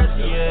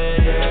blessing,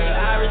 yeah.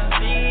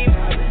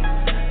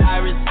 I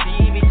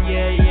receive it,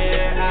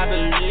 yeah. I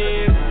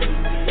believe,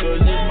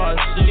 'cause it's my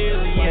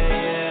season,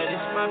 yeah.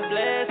 This my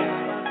blessing.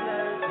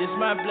 This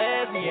my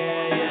blessing,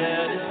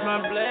 yeah. This my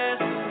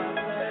blessing.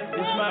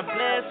 This my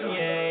blessing,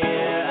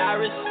 yeah. I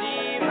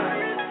receive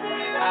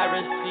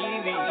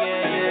it,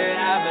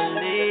 yeah. I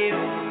believe.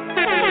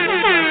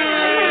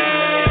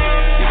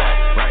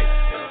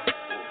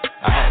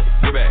 I had to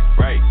get back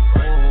right.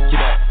 Get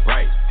back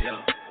right.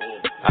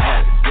 I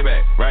had to get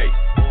back right.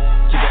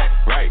 Get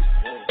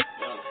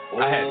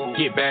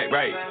get back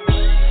right.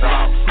 Sell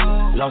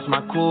out. Lost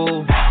my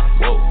cool.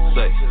 Whoa,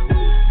 say.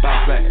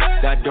 Bounce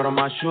back. Got dirt on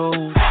my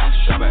shoes.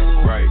 Shut back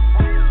right.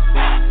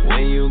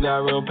 When you got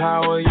real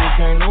power, you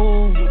can't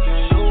lose.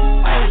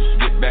 Ay,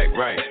 get back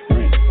right.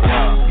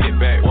 Yeah, get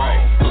back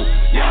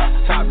right.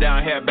 Yeah, top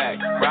down, hair back.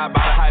 Ride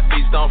by the high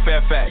beats, don't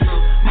Fairfax.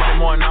 Monday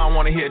morning, I don't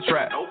wanna hear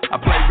trap. I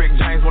play Rick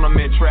James when I'm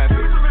in traffic.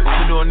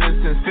 I've been doing this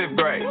since 5th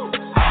grade.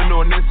 I've been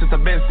doing this since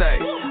I've been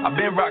saved. I've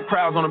been rock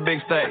crowds on a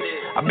big stage.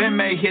 I've been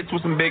made hits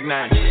with some big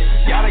names.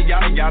 Yada,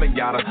 yada, yada,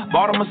 yada.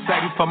 Bought a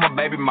Mercedes for my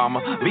baby mama.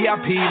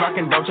 VIP,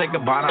 rockin' Dolce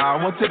Gabbana. I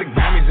went to the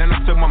Grammys and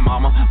I took my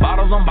mama.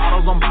 Bottles on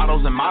bottles on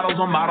bottles and models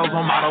on models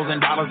on models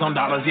and dollars on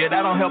dollars. Yeah,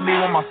 that don't help me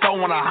with my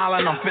soul when I holler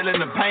and I'm feeling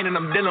the pain and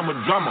I'm dealing with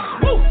drama.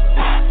 Woo!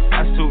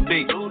 That's too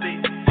deep.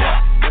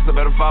 Yeah, guess I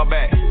better fall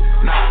back.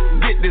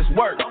 Nah, get this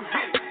work.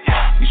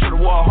 You should've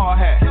wore a hard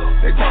hat.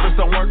 They told us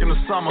don't work in the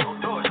summer.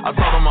 I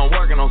told them I'm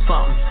working on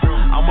something.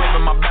 I'm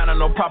waving my banner,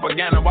 no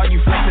propaganda. Why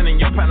you flexing in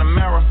your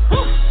Panamera?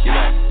 Get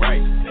back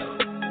right.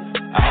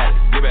 I had to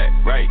get back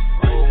right.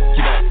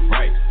 Get back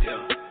right.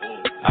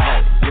 I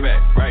had to get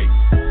back right.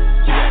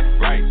 Get back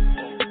right.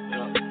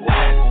 I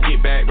had to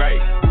get back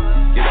right.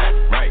 Get back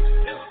right.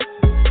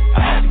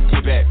 I had to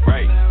get back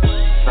right.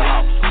 Sell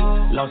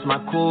out. Lost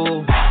my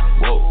cool.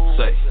 Whoa,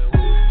 say.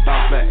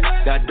 Bounce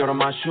back. Got dirt on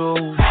my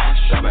shoes.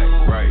 Shut back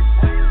right.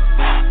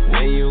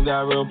 When you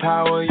got real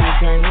power, you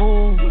can't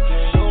lose.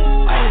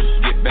 I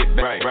get back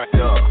right, right, I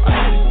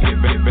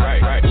get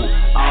back right.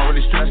 I don't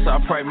really stress, I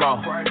pray more.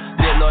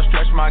 Did Lord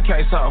stretch my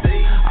case off.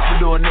 I've been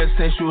doing this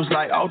since you was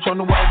like, oh, on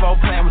the wave, oh,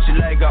 playing with your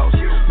Legos.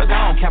 But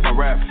I don't cap my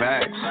rap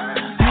facts.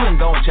 You can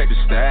go and check the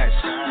stats.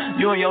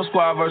 You and your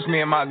squad versus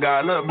me and my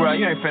guy. Look, bro,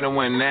 you ain't finna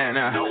win that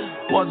now.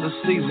 Was a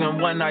season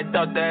when I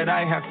thought that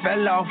I had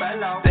fell off.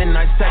 Then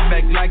I sat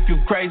back like you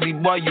crazy,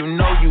 boy, you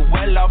know you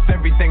well off.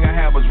 Everything I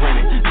had was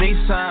rented.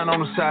 Nissan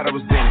on the side, I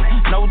was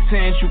dented. No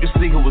tents, you can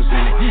see who was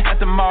in it. At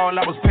the mall,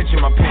 I was pinching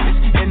my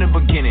pennies. In the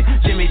beginning,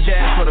 Jimmy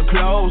Jazz for the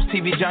clothes,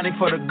 TV Johnny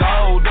for the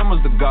gold. Them was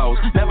the goals.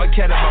 Never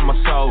cared about my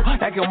soul.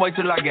 I can wait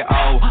till I get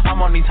old.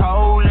 I'm on these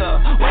hold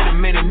up. Wait a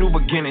minute, new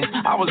beginnings.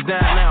 I was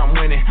down, now I'm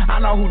winning. I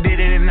know who did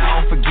it and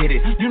I don't forget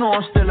it. You know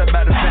I'm still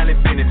about the family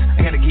business.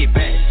 I gotta get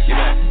back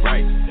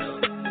right.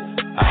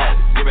 I had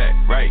to get back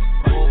right.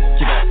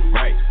 Get back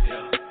right.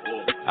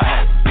 I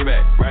had to get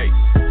back right.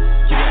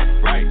 Get back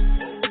right.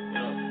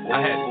 I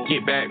had to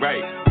get back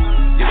right.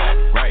 Get back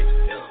right.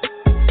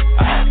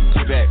 I had to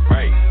get back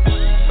right.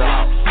 Sell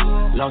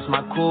out. Lost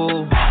my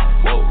cool.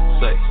 Whoa,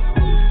 say.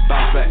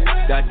 Bounce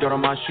back. Got dirt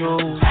on my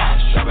shoes.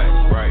 Shut back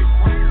right.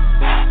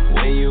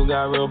 When you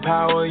got real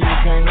power, you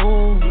can't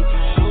lose.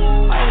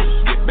 I had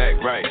to get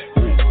back right.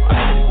 I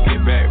had to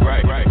get back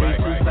right.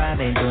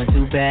 Ain't doing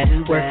too bad.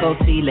 Work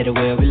OT, let it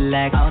well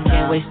relax.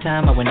 Can't waste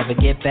time, I will never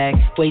get back.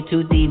 Way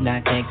too deep, now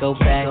I can't go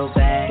back.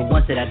 The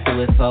ones that I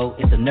do it for,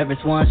 it's a nervous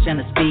one trying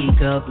to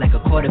speak up. Like a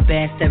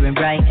quarterback staring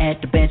right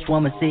at the bench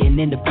woman sitting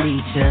in the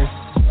bleachers.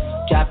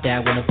 Dropped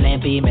out with a plan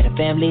B, made a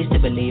family,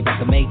 still believe I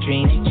can make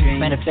dreams.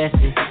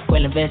 Manifested,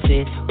 well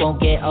invested, won't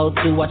get old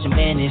too, watch them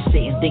vanish.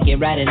 Sitting, thinking,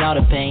 writing all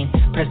the pain.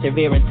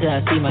 Persevere until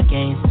I see my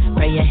gains.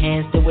 Pray your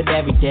hands, do it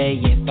every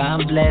day. If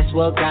I'm blessed,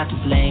 well, got to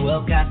blame.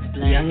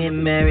 Young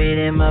and married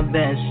in my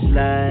best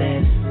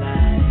life.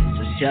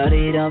 So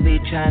shorty, don't be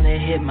trying to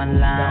hit my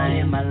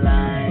line.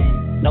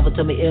 Nova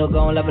told me ill,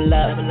 gon' level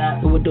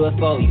up. Who would do it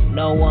for you?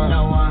 No one.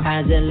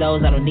 Highs and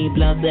lows, I don't need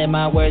blunts. Let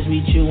my words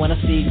reach you when I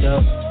speak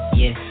up.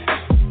 Yeah.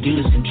 You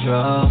lose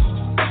control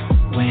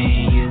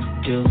when you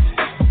do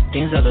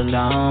things all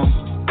alone.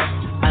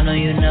 I know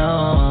you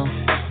know.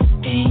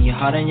 In your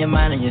heart and your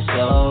mind and your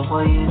soul.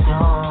 What you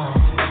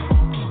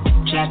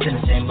doing? Trapped in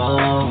the same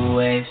old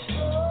ways.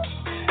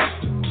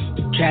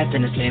 Trapped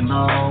in the same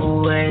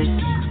old ways.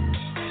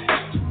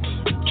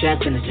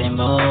 Trapped in the same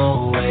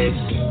old ways.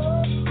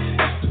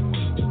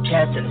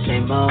 Trapped in the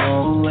same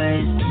old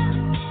ways.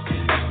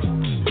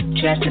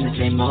 Trapped in the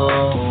same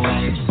old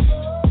ways.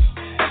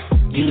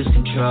 You lose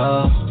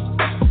control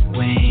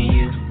when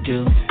you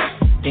do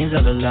things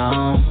all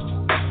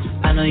alone.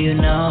 I know you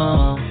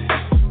know.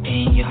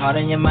 In your heart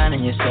and your mind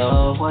and your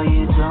soul. What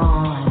you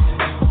doing?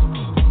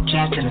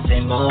 Trapped in the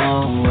same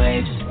old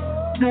ways.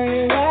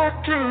 No, I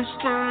can't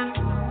stay.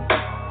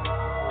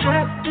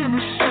 Trapped in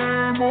the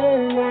same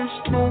old ways.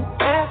 No,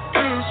 I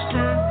can't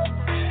stay.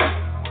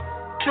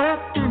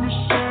 Trapped in the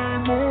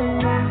same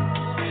old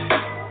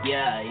ways.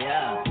 Yeah.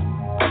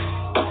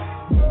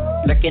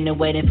 Lurking and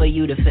waiting for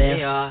you to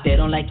fail. They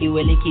don't like you,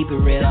 really keep it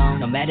real.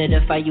 No matter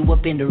the fight, you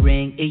up in the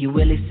ring. If you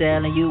will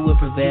excel and you will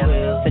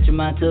prevail. Set your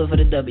mind to it for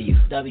the W.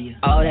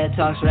 All that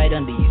talk's right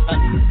under you.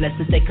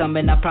 Blessings they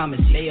coming, I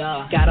promise you.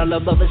 God all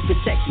above us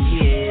protecting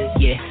you.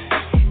 Yeah.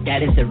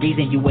 That is the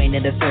reason you ain't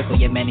in the circle.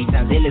 Yeah, many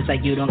times it looks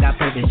like you don't got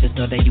purpose. Just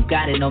know that you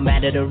got it no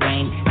matter the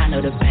rain. I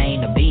know the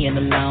pain of being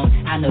alone.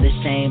 I know the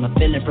shame of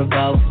feeling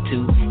provoked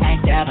to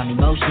act out on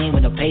emotion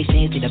with no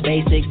patience. See the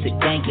basics to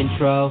gain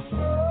control.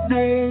 No,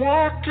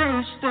 I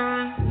can't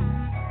stay.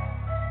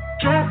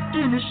 Trapped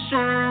in the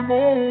same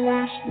old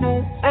ways.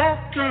 No, I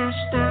can't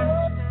stay.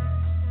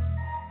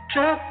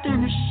 trapped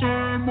in the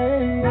same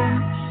old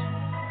ways.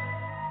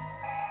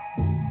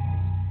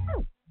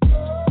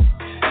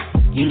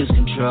 You lose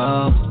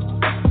control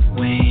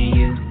when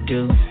you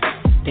do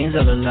things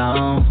all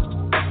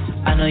alone.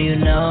 I know you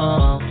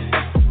know,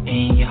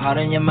 in your heart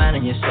and your mind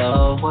and your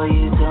soul. What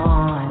you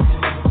doing?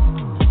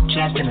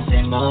 Trapped in the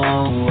same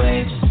old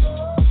ways.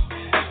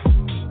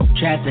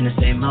 Trapped in the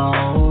same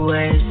old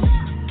ways.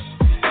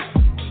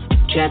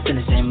 Trapped in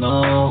the same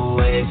old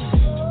ways.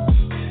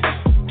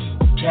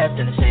 Trapped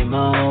in the same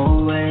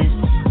old ways.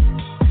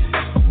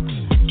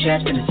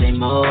 Trapped in the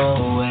same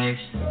old ways.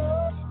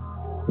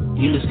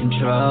 You lose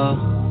control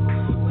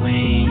when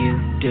you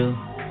do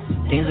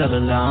things all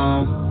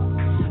alone.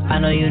 I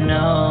know you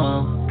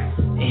know,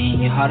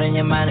 in your heart and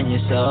your mind and your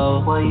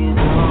soul. What you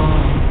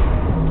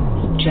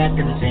doing? Trapped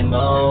in the same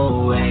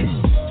old ways.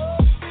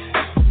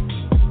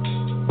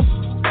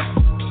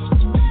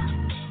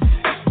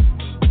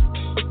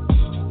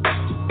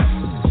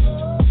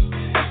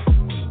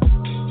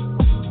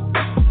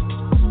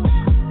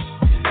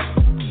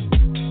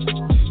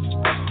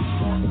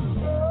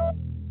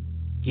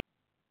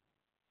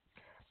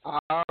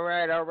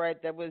 All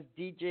right. That was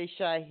DJ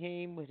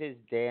Shyheim with his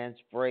dance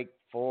break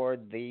for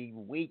the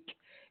week.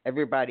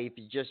 Everybody, if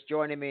you're just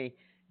joining me,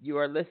 you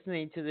are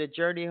listening to the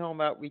Journey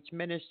Home Outreach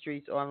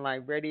Ministries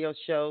online radio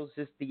shows.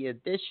 This is the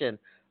edition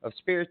of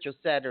Spiritual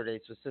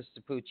Saturdays with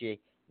Sistapoochie,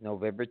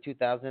 November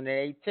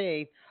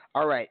 2018.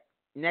 All right.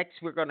 Next,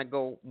 we're going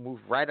to move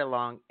right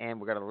along,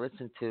 and we're going to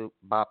listen to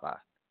Baba.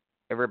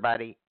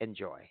 Everybody,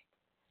 enjoy.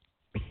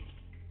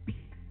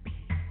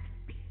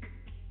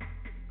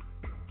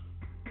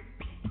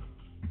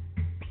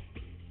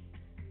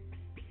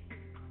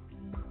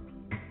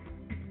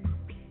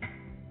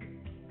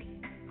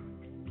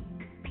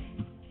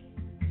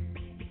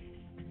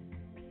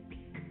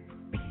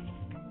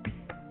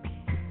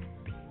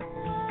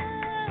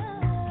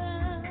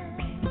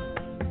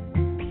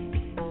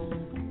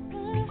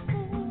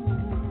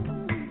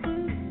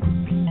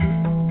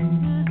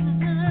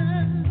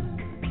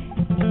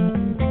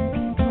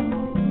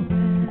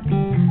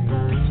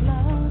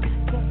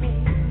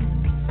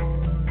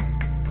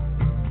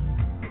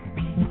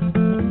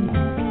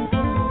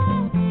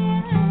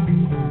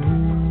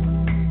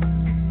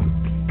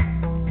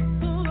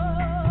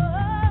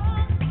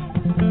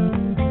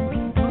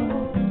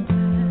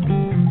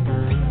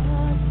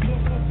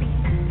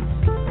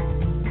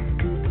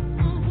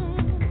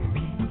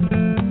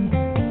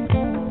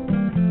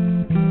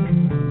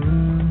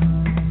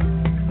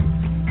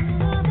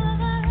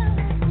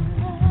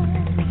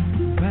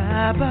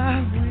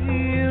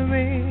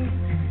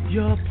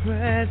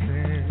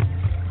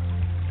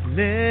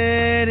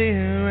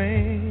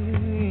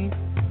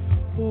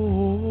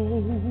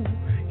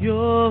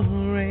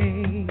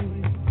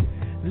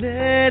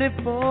 Let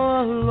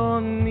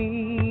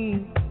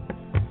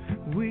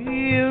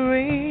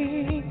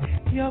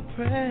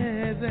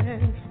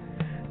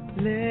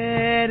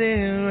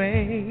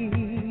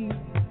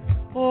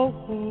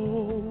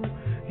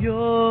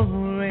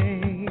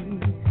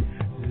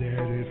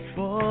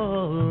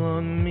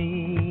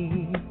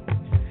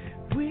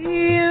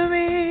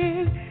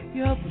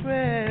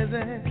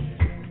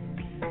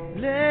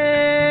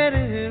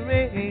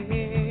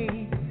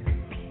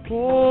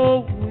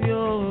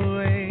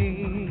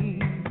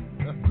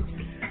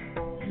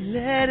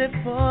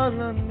it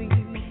fall on me.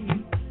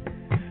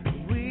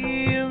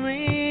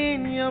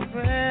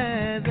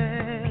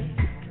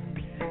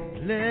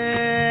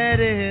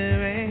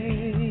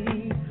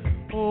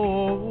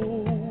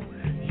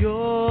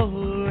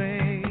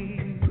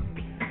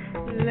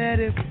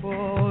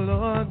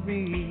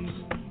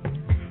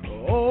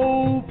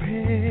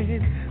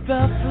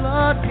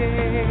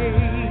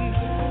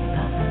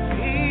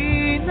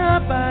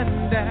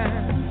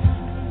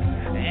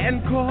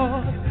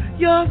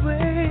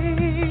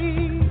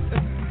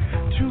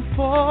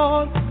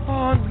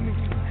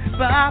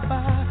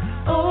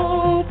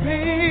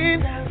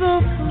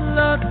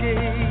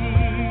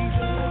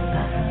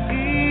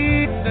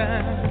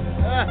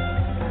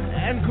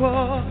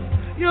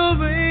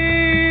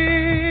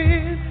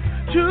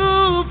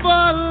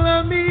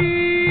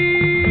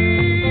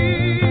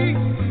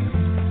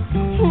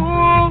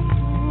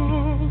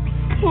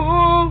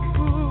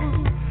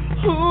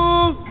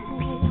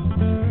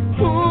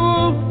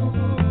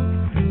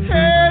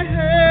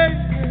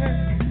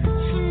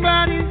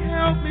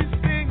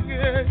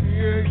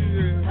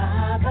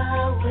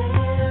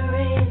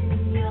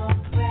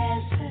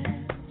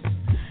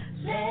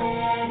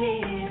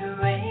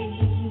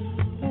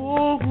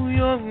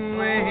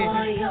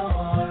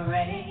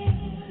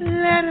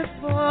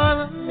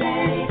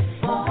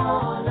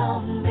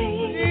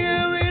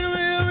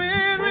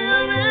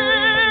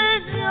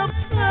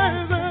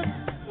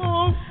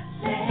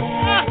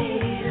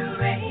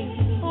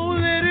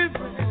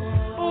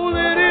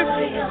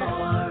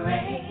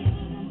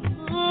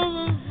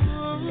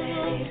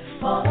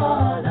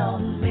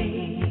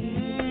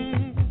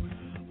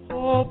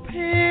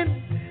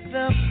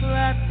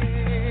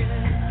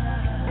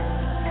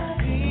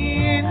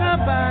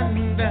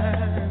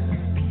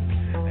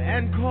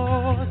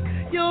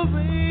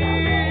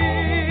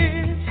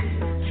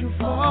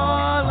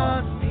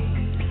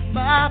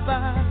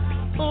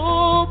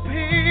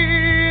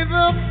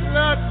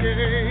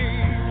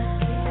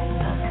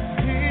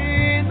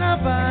 in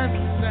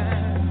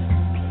abundance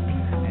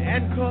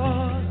and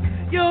cause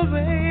your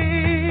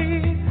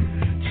way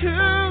to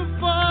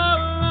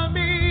follow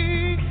me.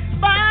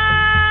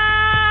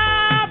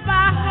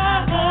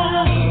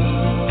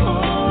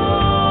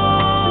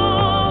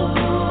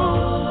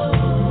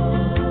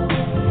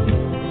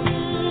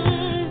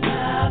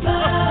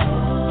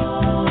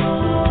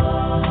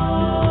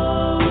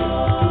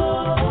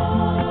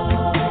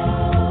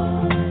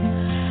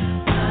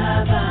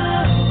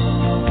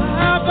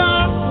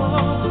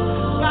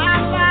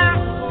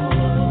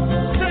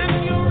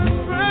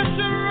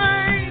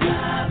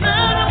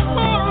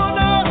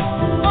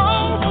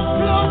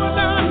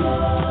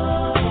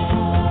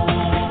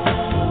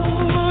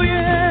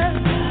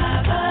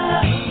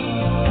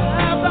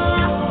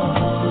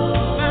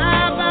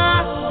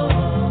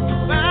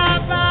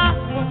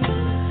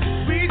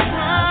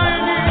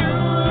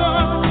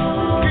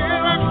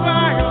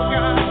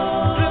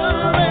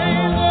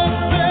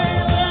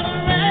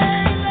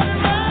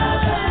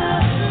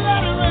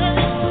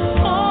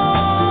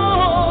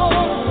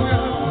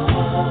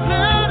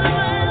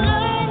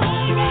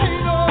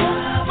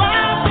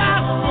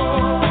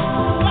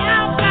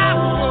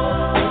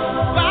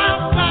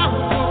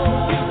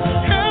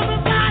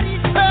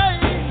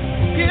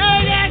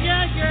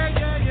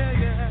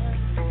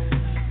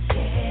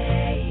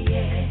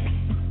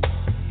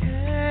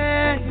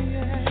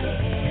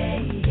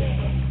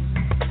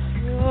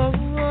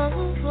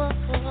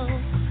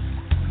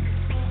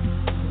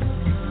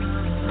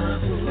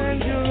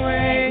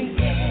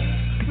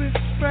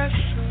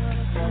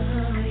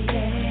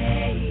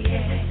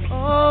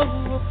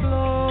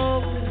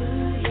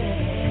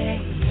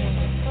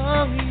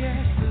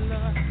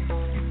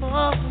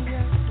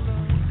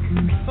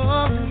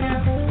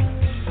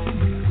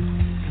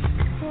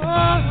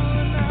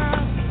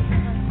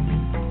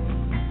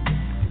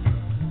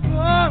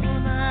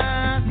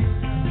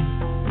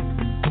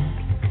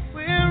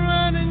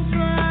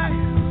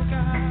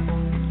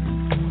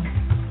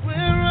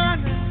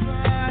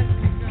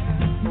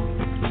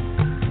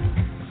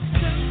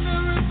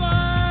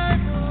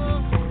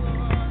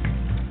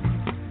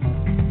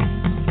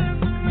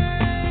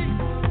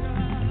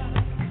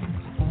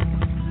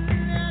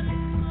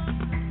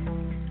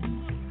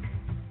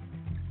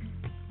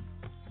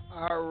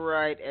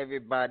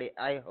 Everybody,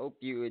 I hope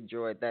you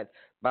enjoyed that,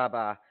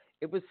 Baba.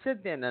 It was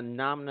sent in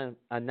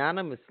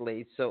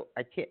anonymously, so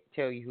I can't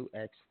tell you who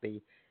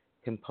actually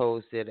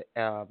composed it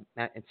and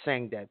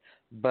sang that,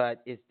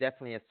 but it's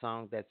definitely a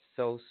song that's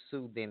so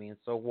soothing and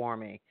so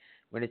warming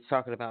when it's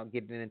talking about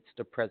getting into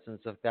the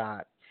presence of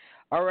God.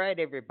 All right,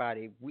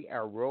 everybody, we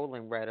are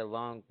rolling right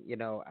along.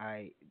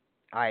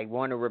 I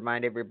want to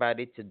remind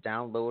everybody to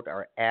download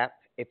our app.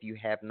 If you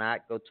have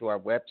not, go to our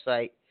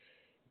website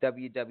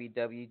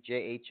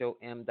www.jhom.org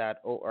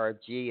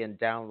and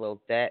download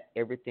that.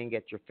 Everything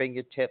at your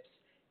fingertips.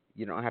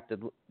 You don't have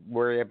to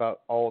worry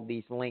about all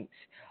these links.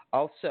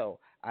 Also,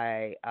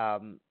 I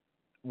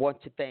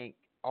want to thank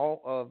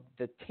all of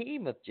the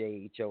team of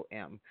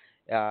JHOM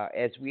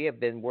as we have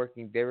been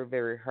working very,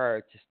 very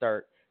hard to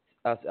start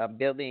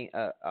building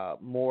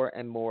more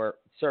and more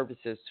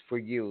services for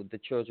you, the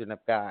children of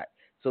God.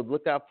 So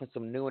look out for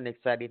some new and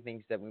exciting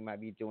things that we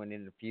might be doing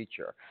in the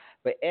future.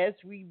 But as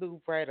we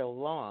move right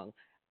along,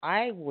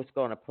 I was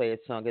going to play a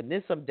song, and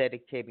this I'm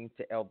dedicating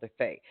to Elder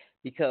Faye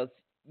because,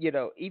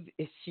 even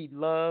if she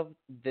loved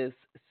this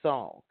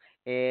song,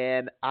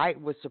 and I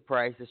was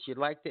surprised that she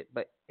liked it,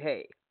 but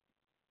hey,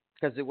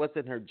 because it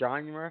wasn't her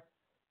genre,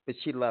 but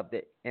she loved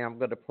it, and I'm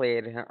going to play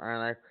it in her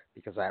honor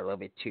because I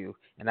love it too,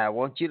 and I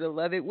want you to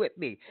love it with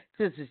me.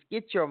 Because it's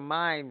Get Your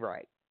Mind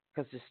Right,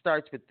 because it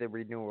starts with the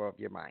renewal of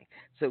your mind.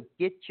 So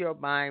Get Your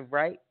Mind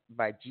Right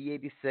by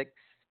G86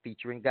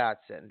 featuring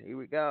Godson. Here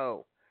we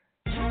go.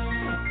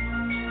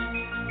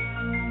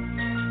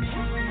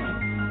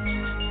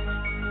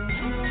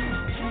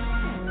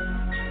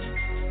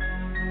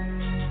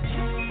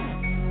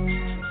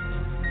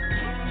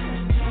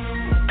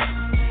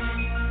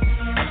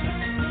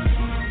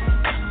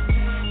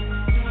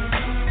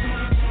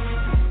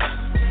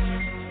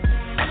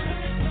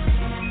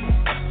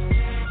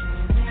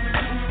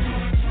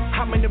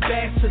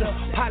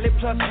 Pilot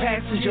plus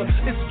passenger,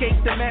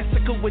 escaped the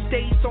massacre with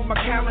dates on my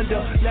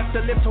calendar. Left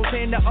the lift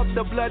Hosanna up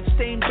the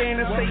bloodstained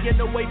banner, staying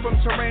away from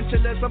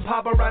tarantulas and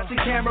paparazzi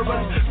cameras.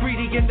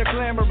 Greedy and the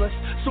glamorous,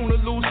 sooner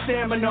lose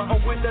stamina.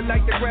 On winter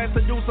like the grass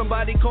to do,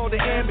 somebody call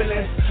the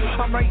ambulance.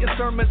 I'm writing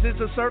sermons as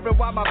a servant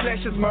while my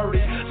flesh is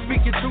murdered.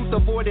 Speaking truth,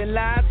 avoiding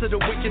lies to the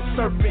wicked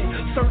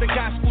serpent. Serve the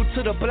gospel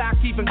to the block,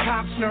 even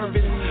cops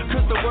nervous.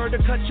 Cause the word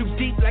will cut you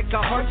deep like a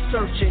heart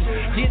searching.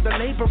 Yeah, the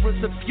laborers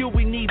are few,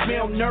 we need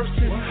male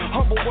nurses.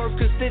 Humble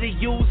workers that are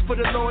used for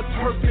the Lord's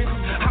purpose.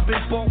 I've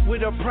been bought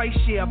with a price,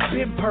 yeah, I've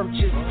been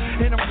purchased.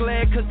 And I'm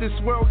glad cause this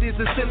world is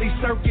a silly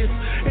circus.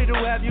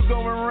 It'll have you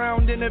going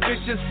around in a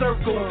vicious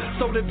circle.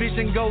 So the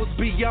vision goes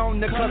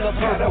beyond the color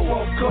purple. Gotta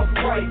walk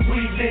upright,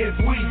 we live,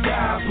 we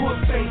die. Put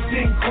faith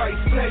in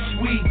Christ, flesh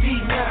we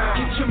deny.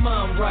 Get your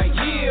mind right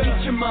here,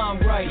 get your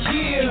mind right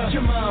here, get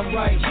your mind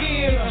right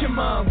here, get your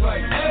mind right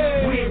here.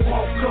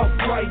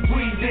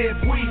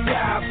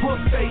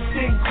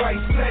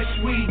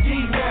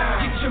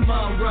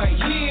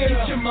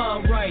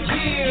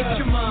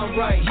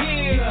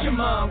 your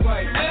mind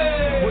right.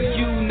 Hey. Well,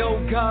 you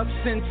know God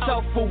sent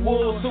out for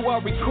war, so I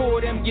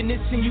record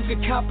ammunition you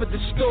can cop at the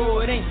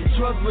store. It ain't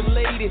drug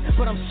related,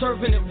 but I'm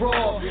serving it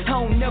raw. I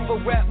don't never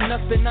rap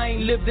nothing I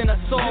ain't lived and I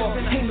saw.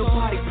 Ain't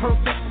nobody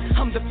perfect,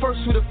 I'm the first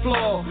with a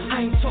flaw.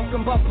 I ain't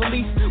talking about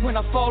police when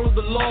I follow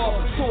the law.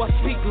 So I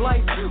speak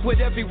life with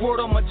every word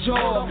on my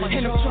jaw.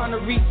 And I'm trying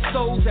to reach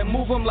souls and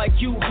move them like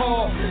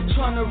U-Haul.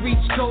 Trying to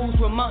reach goals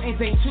where mountains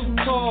ain't too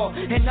tall.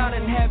 And I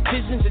done have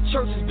visions the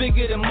church is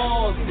bigger than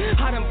malls.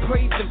 I done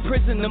praised in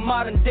prison the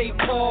modern day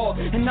Paul.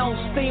 And I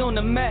don't stay on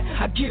the mat,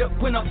 I get up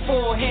when I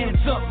fall. Hands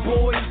up,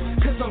 boys,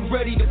 cause I'm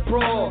ready to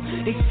brawl.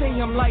 They say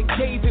I'm like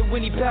David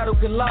when he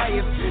battled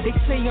Goliath. They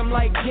say I'm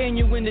like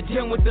Daniel in the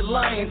den with the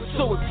lions.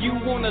 So if you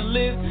wanna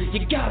live,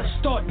 you gotta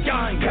start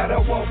dying. Gotta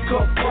walk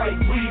upright,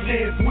 we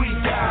live, we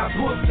die.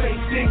 Put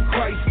faith in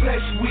Christ,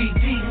 flesh we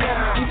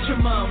deny. Get your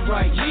mind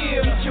right,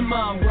 yeah. Get your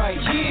mind right,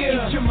 yeah.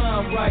 Get your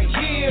mind right,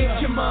 yeah.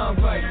 Get your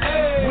mind right,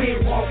 hey.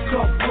 We walk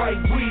upright,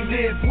 we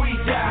live, we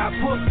die.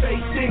 Put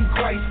faith in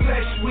Christ,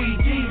 flesh we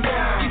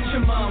deny. Get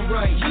your mind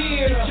right,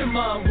 yeah. Get your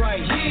mind right,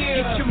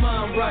 yeah. Get your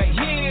mind right,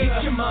 yeah.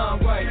 Get your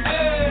mind right,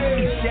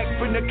 hey. Eject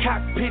from the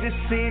cockpit of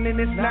sin and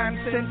his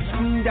nonsense.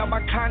 Cleaned out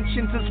my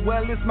conscience as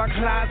well as my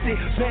closet.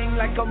 Bang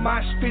like a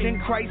mosh pit in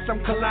Christ,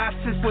 I'm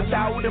Colossus.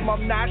 Without him,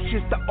 I'm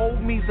nauseous. The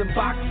old me's in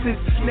boxes.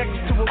 Next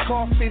to a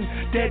coffin,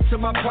 dead to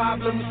my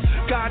problems.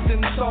 God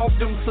done solved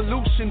them,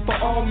 solution for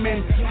all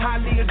men.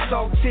 Highly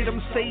exalted,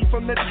 I'm saved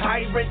from the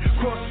tyrant.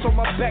 Cross on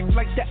my back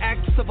like the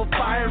axe of a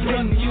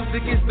fireman.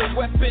 Music is the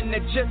weapon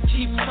that just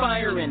keeps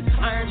firing.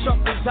 Iron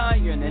sharpens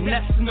iron, and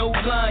that's no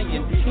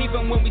lying.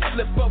 Even when we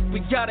slip up, we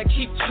gotta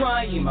keep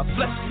trying. My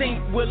flesh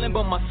ain't willing,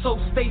 but my soul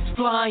stays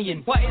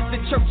flying. Why is the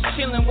church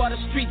chilling while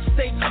the streets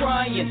stay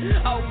crying?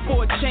 Out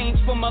for a change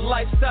for my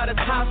lifestyle is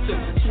hostile.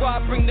 That's why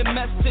I bring the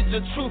message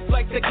of truth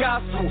like the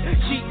gospel.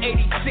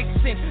 G86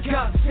 and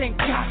God sent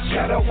gotcha.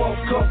 Gotta walk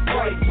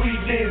upright, we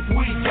live,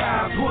 we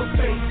die. Put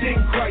faith in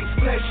Christ,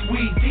 flesh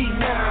we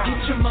deny.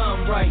 Get your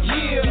mind right,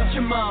 yeah. Get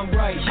your mind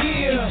right,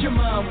 yeah. Get your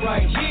mind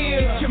right, yeah.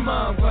 Get your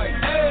mind right,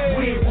 hey.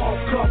 We walk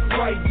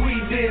upright, we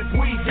live,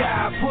 we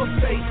die. Put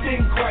faith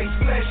in Christ,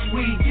 flesh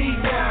we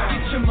deny.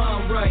 Get your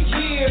mind right,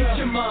 yeah. Get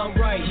your mind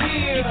right,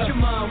 yeah. Get your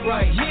mind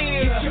right,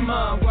 yeah. Get your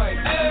mind right,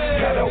 hey.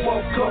 Gotta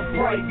walk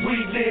upright, we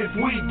live,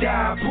 we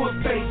die. Put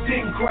faith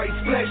in Christ,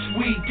 flesh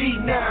we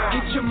deny.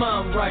 Get your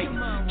mind right,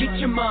 get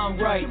your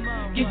mind right,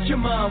 get your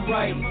mind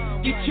right,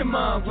 get your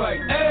mind right,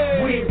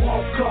 hey. We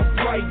walk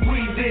upright, we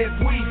live,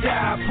 we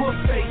die. Put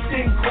faith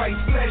in Christ,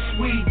 flesh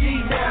we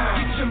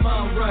deny. Get your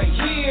mind right,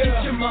 yeah.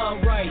 Get your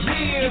mind right,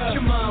 yeah. Get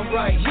your mind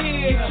right,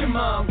 yeah. Get your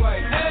mind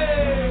right,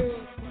 hey.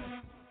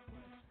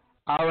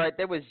 All right,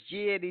 that was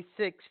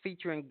G86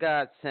 featuring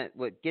God Sent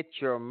with Get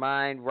Your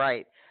Mind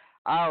Right.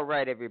 All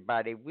right,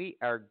 everybody, we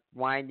are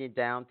winding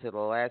down to the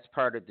last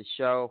part of the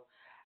show.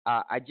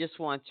 I just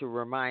want to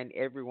remind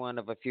everyone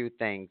of a few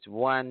things.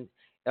 One,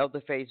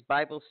 Elder Faith's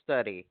Bible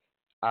study,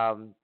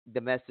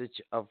 the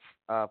message of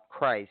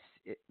Christ,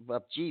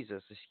 of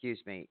Jesus,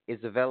 is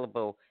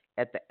available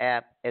at the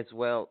app as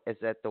well as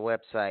at the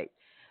website.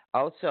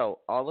 Also,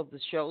 all of the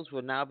shows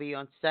will now be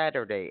on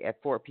Saturday at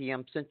 4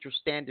 p.m. Central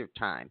Standard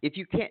Time. If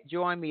you can't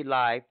join me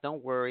live,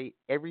 don't worry.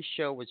 Every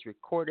show is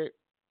recorded.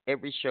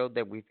 Every show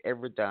that we've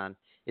ever done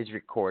is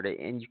recorded,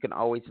 and you can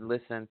always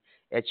listen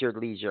at your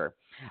leisure.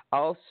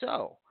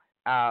 Also,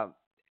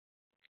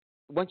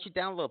 once you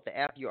download the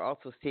app, you'll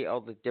also see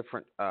all the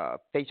different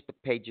Facebook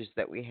pages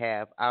that we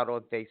have out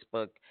on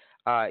Facebook.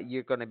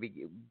 You're going to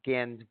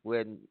begin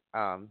when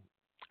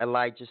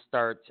Elijah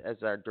starts as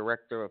our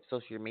director of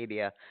social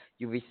media.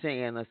 You'll be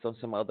seeing us on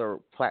some other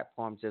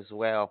platforms as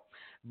well.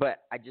 But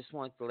I just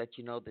wanted to let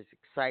you know there's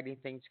exciting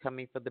things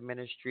coming for the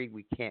ministry.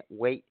 We can't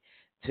wait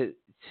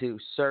to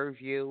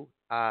serve you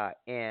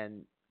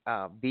and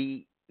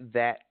be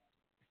that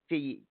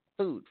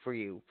food for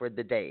you for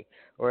the day,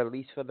 or at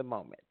least for the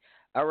moment.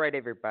 All right,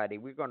 everybody,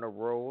 we're going to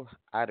roll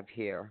out of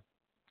here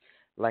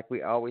like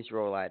we always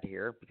roll out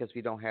here because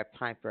we don't have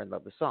time for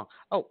another song.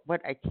 Oh,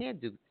 what I can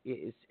do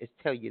is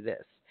tell you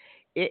this.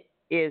 It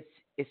is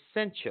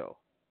essential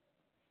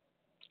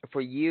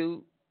for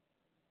you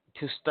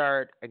to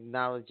start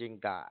acknowledging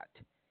God.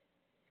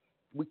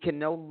 We can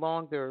no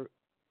longer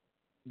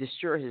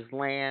destroy his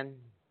land,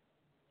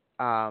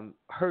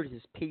 hurt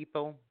his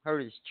people,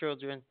 hurt his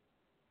children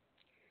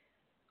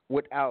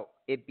without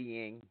it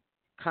being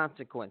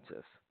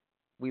consequences.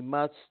 We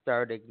must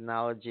start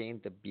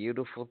acknowledging the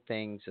beautiful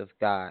things of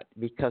God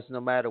because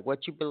no matter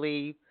what you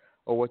believe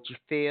or what you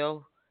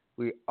feel,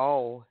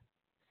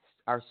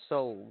 our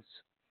souls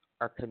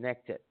are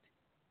connected.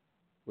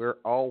 We're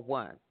all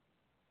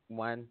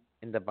one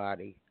in the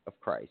body of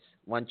Christ,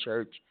 one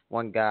church,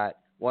 one God,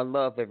 one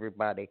love,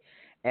 everybody.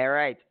 All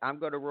right, I'm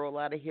going to roll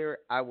out of here.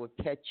 I will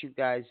catch you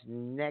guys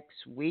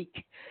next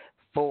week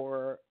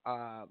for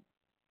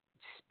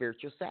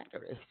Spiritual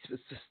Saturdays with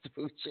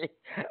Sistapoochie.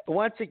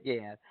 Once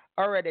again,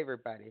 all right,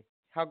 everybody.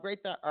 How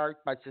great thou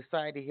art by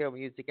Society Hill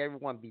Music.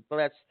 Everyone be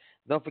blessed.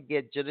 Don't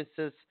forget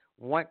Genesis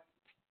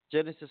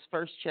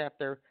first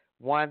chapter,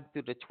 1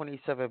 through the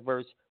 27th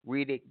verse.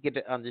 Read it, get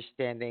an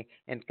understanding,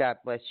 and God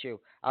bless you.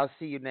 I'll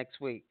see you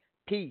next week.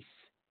 Peace.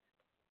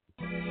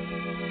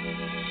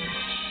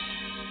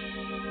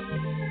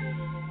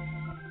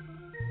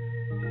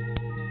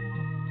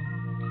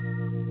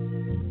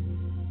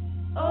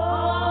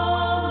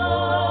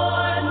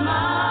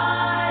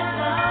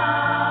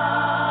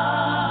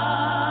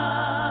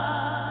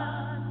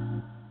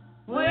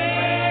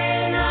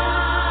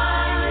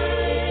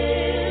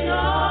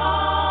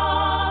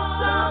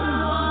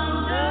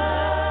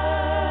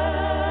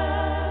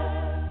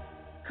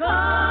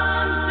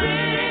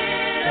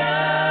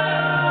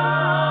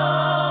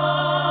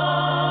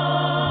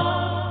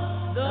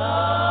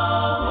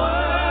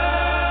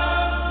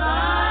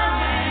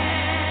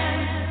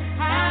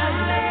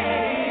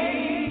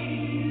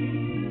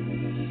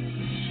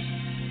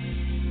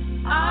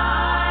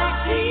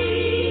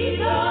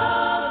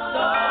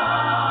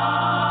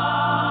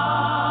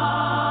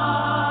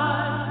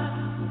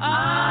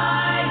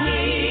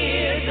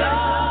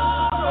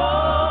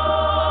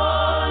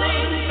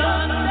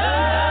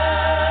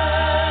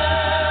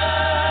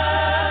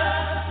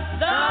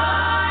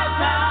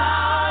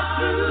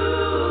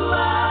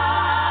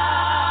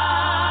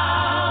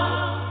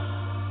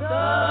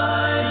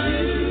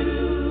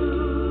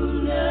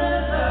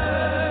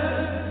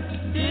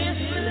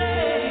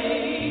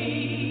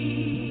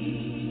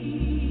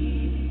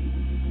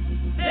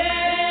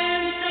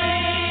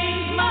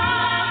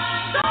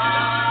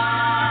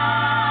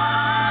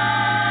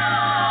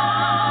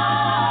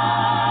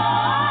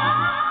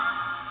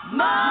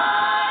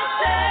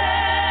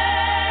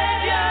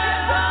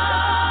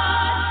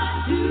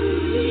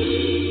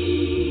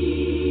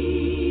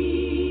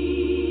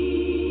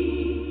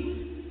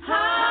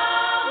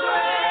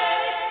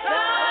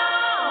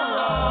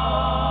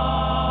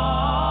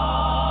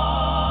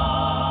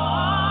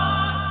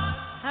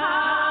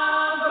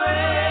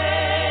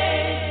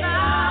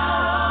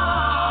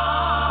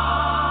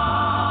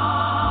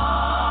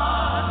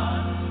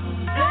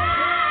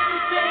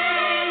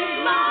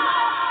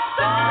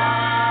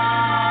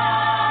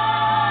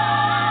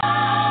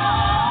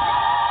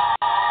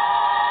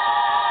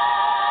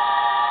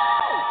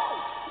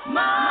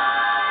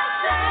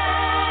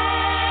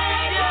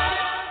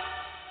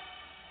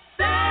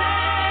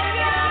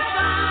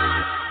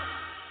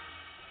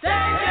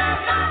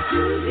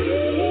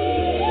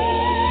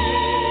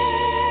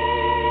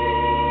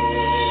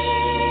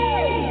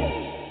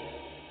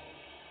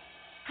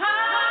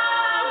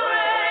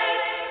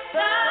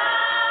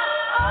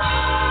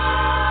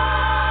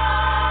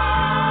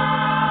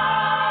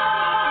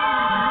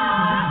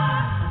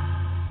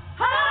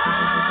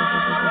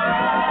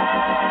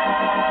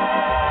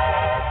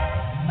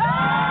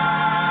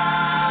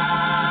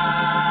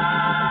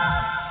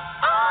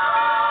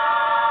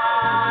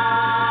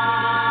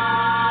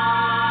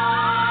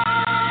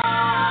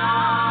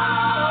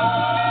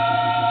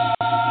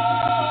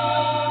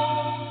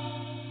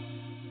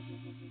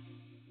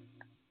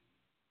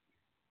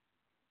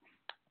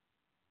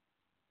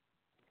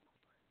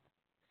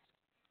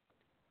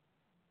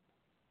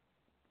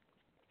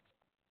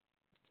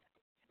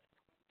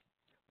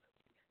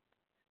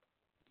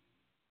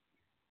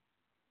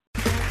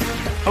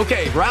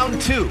 Okay,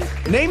 round two.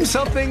 Name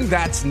something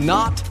that's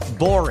not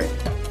boring.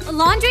 A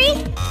laundry?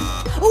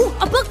 Ooh,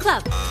 a book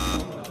club.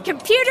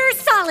 Computer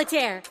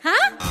solitaire,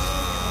 huh?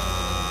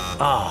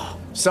 Ah,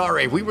 oh,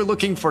 sorry, we were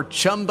looking for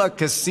Chumba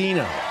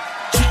Casino.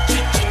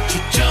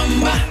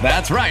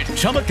 That's right,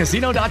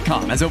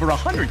 ChumbaCasino.com has over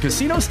 100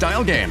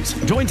 casino-style games.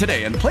 Join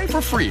today and play for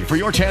free for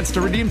your chance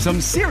to redeem some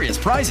serious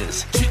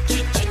prizes.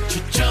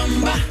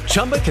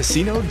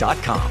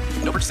 ChumbaCasino.com.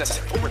 No purchase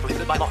necessary. Void where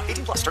prohibited by law.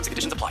 18+ terms and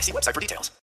conditions apply. See website for details.